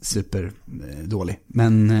super dålig.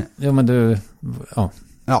 Men det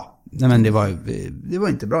var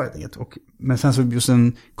inte bra helt enkelt. Men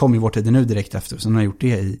sen kom ju vår tid nu direkt efter, så har jag gjort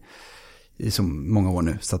det i så många år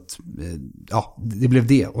nu, så att det blev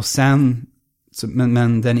det. Och sen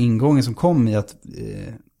men den ingången som kom i att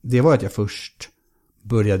det var att jag först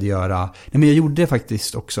började göra, men jag gjorde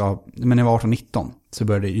faktiskt också, men när jag var 18-19 så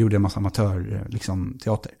gjorde jag en massa amatör liksom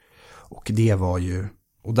teater. Och det var ju,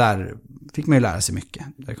 och där fick man ju lära sig mycket.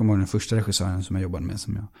 Där kom den första regissören som jag jobbade med,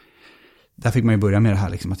 där fick man ju börja med det här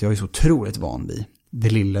liksom, att jag är så otroligt van vid det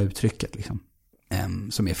lilla uttrycket liksom,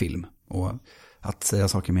 som är film. Och att säga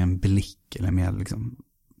saker med en blick eller med liksom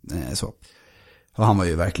så. Och han var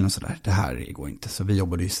ju verkligen sådär, det här går inte. Så vi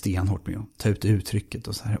jobbade ju stenhårt med att ta ut uttrycket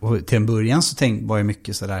och så här. Och till en början så var jag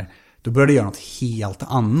mycket sådär, då började jag göra något helt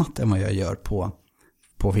annat än vad jag gör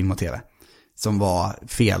på film och tv. Som var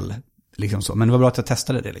fel, liksom så. Men det var bra att jag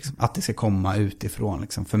testade det, liksom. Att det ska komma utifrån,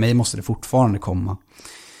 liksom. För mig måste det fortfarande komma.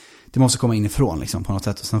 Det måste komma inifrån, liksom, på något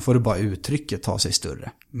sätt. Och sen får det bara uttrycket ta sig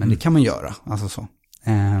större. Men det kan man göra, alltså så.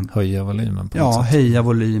 Höja volymen på något sätt. Ja, höja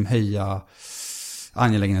volym, höja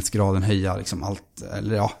angelägenhetsgraden, höja liksom allt.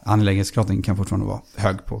 Eller ja, angelägenhetsgraden kan fortfarande vara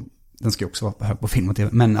hög på, den ska ju också vara hög på film och tv.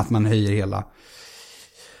 Men att man höjer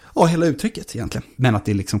hela uttrycket egentligen. Men att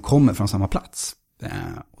det liksom kommer från samma plats.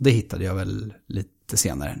 Och det hittade jag väl lite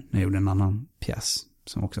senare när jag gjorde en annan pjäs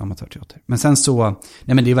som också är amatörteater. Men sen så,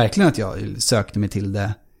 nej men det är verkligen att jag sökte mig till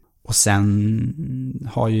det. Och sen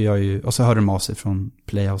har och så hörde de av sig från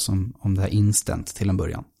Playhouse om det här Instant till en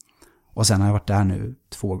början. Och sen har jag varit där nu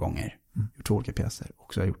 2 gånger. Gjort 2 olika pjäser.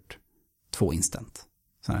 Och så har jag gjort 2 Instant.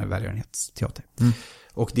 Sen har jag välgörenhetsteater.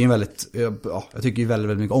 Och det är en väldigt, jag tycker ju väldigt,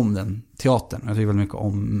 väldigt mycket om den teatern. Jag tycker väldigt mycket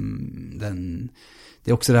om den.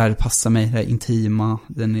 Det är också det här, det passar mig, det här intima.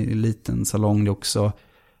 Den är en liten salong, det är också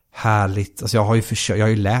härligt. Alltså jag har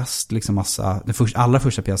ju läst liksom massa, allra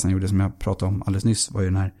första pjäsen jag gjorde som jag pratade om alldeles nyss var ju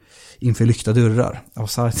den här Inför lyckta dörrar av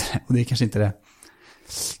Sartre. Och det är kanske inte det.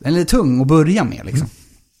 Den är lite tung att börja med liksom.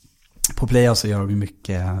 På Playhouse så gör de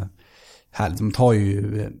mycket härligt. De tar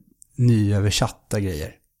ju nyöversatta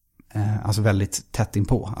grejer. Alltså väldigt tätt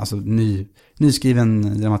inpå. Alltså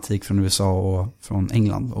nyskriven dramatik från USA och från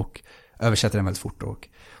England och översätter den väldigt fort.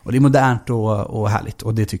 Och det är modernt och härligt.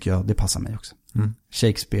 Och det tycker jag, det passar mig också.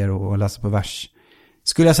 Shakespeare och läsa på vers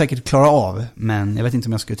skulle jag säkert klara av, men jag vet inte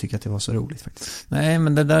om jag skulle tycka att det var så roligt faktiskt. Nej,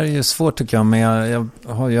 men det där är ju svårt tycker jag. Men jag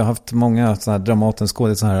har ju haft många så här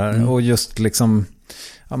Dramatenskådisar här och just liksom,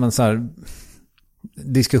 ja men så här,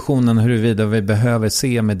 diskussionen huruvida vi behöver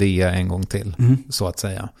se Medea en gång till, så att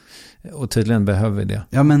säga. Och tydligen behöver vi det.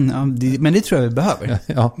 Ja, men det tror jag vi behöver.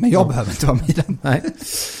 Ja, men jag behöver inte vara med i den. Nej,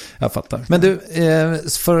 jag fattar. Men du,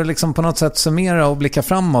 för att liksom på något sätt summera och blicka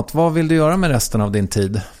framåt, vad vill du göra med resten av din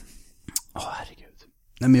tid? Herregud.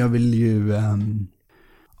 Nej, men jag vill ju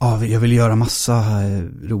jag vill göra massa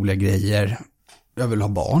roliga grejer. Jag vill ha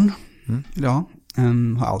barn. Ja,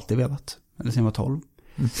 har alltid velat. Eller sen jag var 12.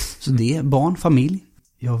 Så det är barn, familj.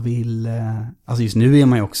 Jag vill, alltså just nu är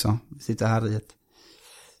man ju också, sitter här i ett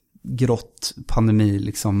grått pandemi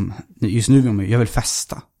liksom. Just nu är man ju, jag vill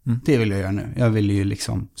festa. Det vill jag göra nu. Jag vill ju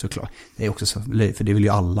liksom, såklart. Det är också så, för det vill ju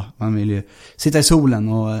alla. Man vill ju sitta i solen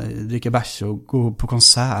och dricka bärs och gå på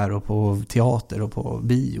konsert och på teater och på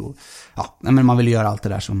bio. Ja, men man vill göra allt det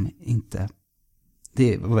där som inte,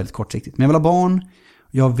 det var väldigt kortsiktigt. Men jag vill ha barn.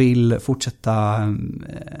 Jag vill fortsätta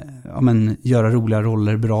göra roliga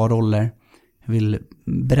roller, bra roller. Jag vill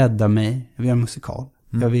bredda mig. Jag vill göra musikal.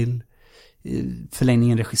 Jag vill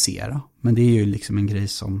förlängningen regissera. Men det är ju liksom en grej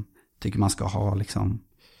som tycker man ska ha liksom.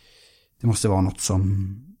 Det måste vara något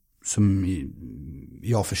som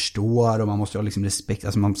jag förstår och man måste ha liksom respekt.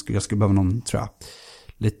 Alltså jag skulle behöva någon, tror jag,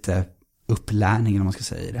 lite upplärning om man ska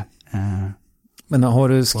säga det. Men har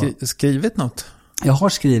du skrivit något? Jag har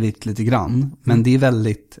skrivit lite grann, men det är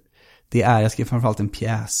väldigt, jag skrev framförallt en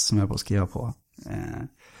pjäs som jag på att skriva på.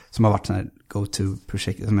 Som har varit sån här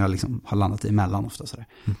go-to-projekt som jag liksom har landat i emellan ofta sådär.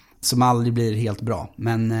 Som aldrig blir helt bra.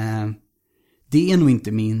 Men det är nog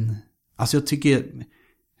inte min, alltså jag tycker,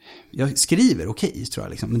 jag skriver okej, tror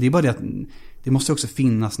jag liksom. Men det är bara det att det måste också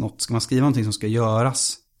finnas något. Ska man skriva någonting som ska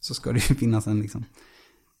göras, så ska det ju finnas en liksom,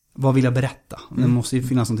 vad vill jag berätta? Det måste ju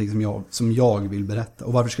finnas någonting som jag vill berätta.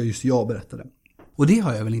 Och varför ska just jag berätta det? Och det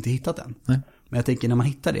har jag väl inte hittat än. Nej. Men jag tänker när man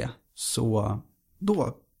hittar det, så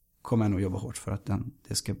då kommer jag nog jobba hårt för att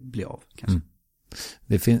det ska bli av kanske.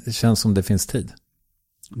 Det känns som det finns tid.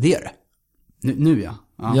 Det är det. Nu ja.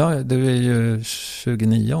 Ja, det är ju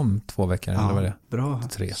 29 om 2 veckor, eller vad det är? Bra.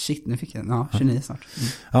 3. Shit, nu fick jag 29 snart.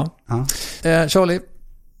 Ja. Charlie,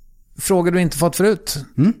 frågor du inte fått förut.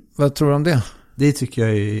 Vad tror du om det? Det tycker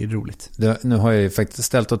jag är roligt. Nu har jag ju faktiskt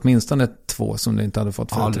ställt åtminstone 2 som du inte hade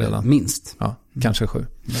fått förut redan. Minst. Ja, kanske 7.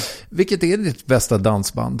 Vilket är ditt bästa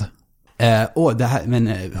dansband? Det här, men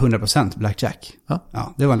 100% Blackjack.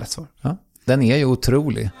 Ja, det var en lätt svar. Ja. Den är ju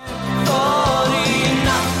otrolig.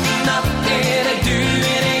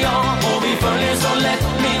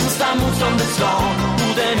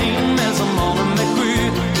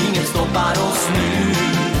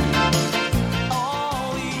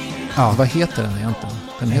 Ja, vad heter den egentligen?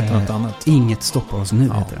 Den heter något annat. Inget stoppar oss nu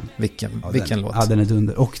heter den. Vilken låt? Ja, den är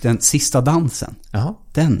dunder. Och den sista dansen. Jaha.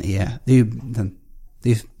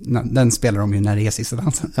 Den spelar de ju när det är sista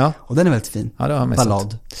dansen. Ja. Och den är väldigt fin. Ja, det har jag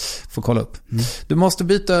ballad. Får kolla upp. Du måste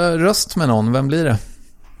byta röst med någon. Vem blir det?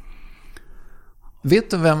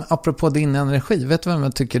 Vet du vem, apropå din energi, vet du vem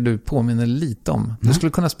jag tycker du påminner lite om? Du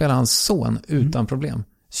skulle kunna spela hans son utan problem.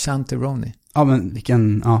 Shanti Roney. Ja, men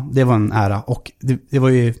det var en ära. Och det var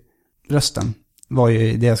ju, rösten var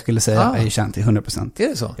ju det jag skulle säga är Shanti 100%. Är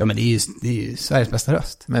det så? Ja, men det är ju Sveriges bästa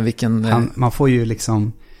röst. Men vilken... Man får ju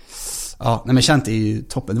liksom... Ja, nej, men Shanti är ju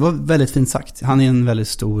toppen. Det var väldigt fint sagt. Han är en väldigt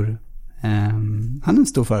stor... han är en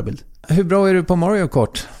stor förebild. Hur bra är du på Mario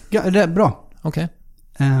Kart? Ja, det är bra. Okej.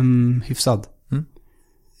 Hyfsad.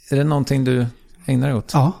 Är det någonting du ägnar dig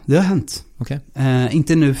åt? Ja, det har hänt. Okej.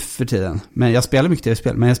 Inte nu för tiden. Men jag spelar mycket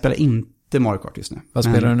tv-spel. Men jag spelar inte Mario Kart just nu. Vad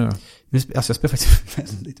spelar du nu då? Alltså jag spelar faktiskt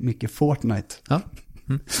väldigt mycket Fortnite. Ja.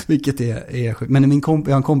 Vilket är sjukt. Men jag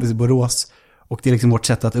har en kompis i Borås. Och det är liksom vårt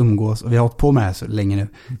sätt att umgås. Och vi har hållit på med det här så länge nu.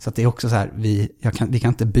 Så att det är också så här, vi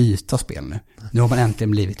kan inte byta spel nu. Nu har man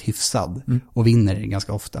äntligen blivit hyfsad. Och vinner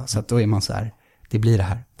ganska ofta. Så att då är man så här, det blir det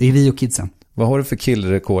här. Det är vi och kidsen. Vad har du för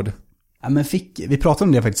killrekord? Ja, men vi pratade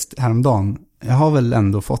om det faktiskt häromdagen. Jag har väl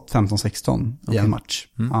ändå fått 15-16 i en match.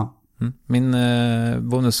 Ja. Min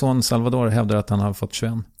bonusson Salvador hävdar att han har fått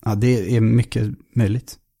 21. Ja, det är mycket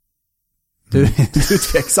möjligt. Du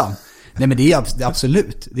är tveksam. Nej, men det är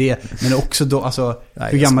absolut. Men också då, alltså,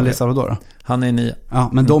 hur gammal är Salvador då? Han är 9. Ja,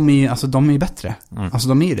 men de är ju bättre. Alltså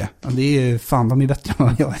de är ju det. Det är ju fan, de är bättre än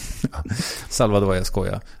vad jag är. Salvador, jag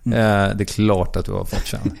skojar. Det är klart att du har fått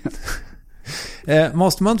 21.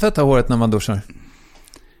 Måste man tvätta håret när man duschar?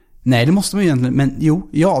 Nej, det måste man ju egentligen. Men jo,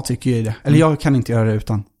 jag tycker ju det. Eller jag kan inte göra det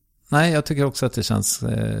utan. Nej, jag tycker också att det känns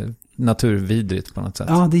naturvidrigt på något sätt.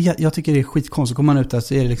 Ja, jag tycker det är skitkonstigt. Kommer man ut där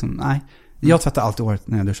så är det liksom, nej. Jag tvättar alltid håret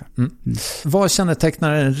när jag duschar. Vad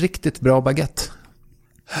kännetecknar en riktigt bra baguette?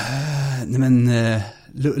 Nej, men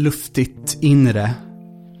luftigt inre,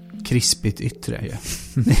 krispigt yttre. Ja.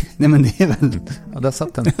 Nej, men det är väl... Ja, där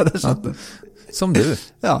satt den. Ja, där satt den. Som du.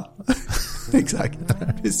 Ja, exakt.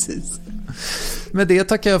 Precis. Med det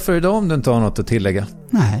tackar jag för idag om du inte har något att tillägga.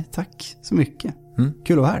 Nej, tack så mycket.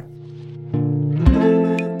 Kul att vara här.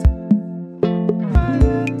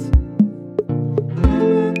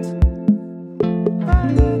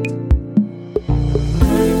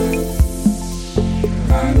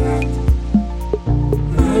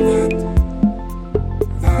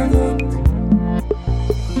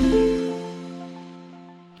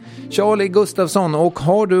 Charlie Gustafsson, och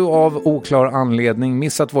har du av oklar anledning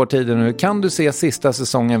missat vår tid nu kan du se sista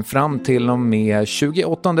säsongen fram till och med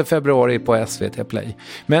 28 februari på SVT Play.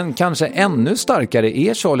 Men kanske ännu starkare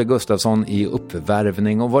är Charlie Gustafsson i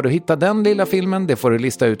uppvärvning, och var du hittar den lilla filmen det får du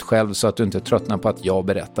lista ut själv så att du inte tröttnar på att jag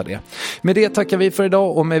berättar det. Med det tackar vi för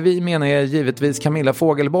idag, och med vi menar jag givetvis Camilla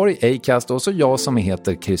Fogelborg, Acast, och så jag som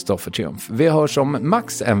heter Kristoffer Triumf. Vi hörs om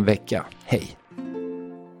max en vecka. Hej!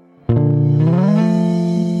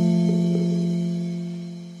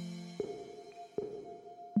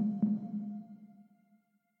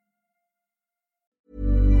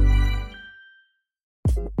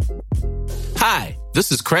 Hi,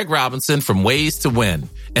 this is Craig Robinson from Ways to Win,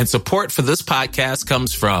 and support for this podcast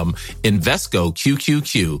comes from Invesco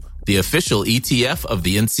QQQ, the official ETF of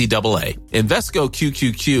the NCAA. Invesco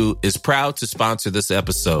QQQ is proud to sponsor this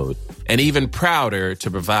episode, and even prouder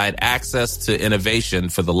to provide access to innovation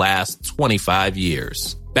for the last 25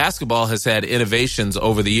 years. Basketball has had innovations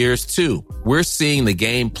over the years, too. We're seeing the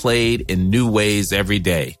game played in new ways every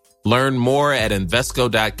day. Learn more at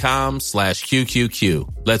Invesco.com/QQQ.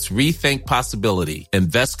 Let's rethink possibility.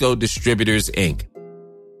 Invesco Distributors, Inc.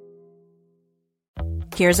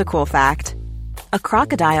 Here's a cool fact. A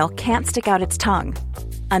crocodile can't stick out its tongue.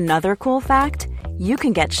 Another cool fact, you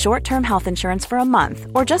can get short-term health insurance for a month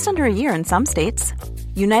or just under a year in some states.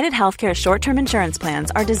 United Healthcare short-term insurance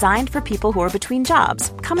plans are designed for people who are between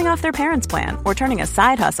jobs, coming off their parents' plan, or turning a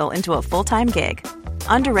side hustle into a full-time gig.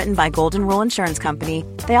 Underwritten by Golden Rule Insurance Company,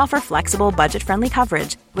 they offer flexible, budget-friendly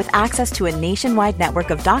coverage with access to a nationwide network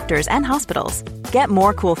of doctors and hospitals. Get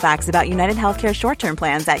more cool facts about United Healthcare short-term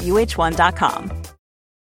plans at uh1.com.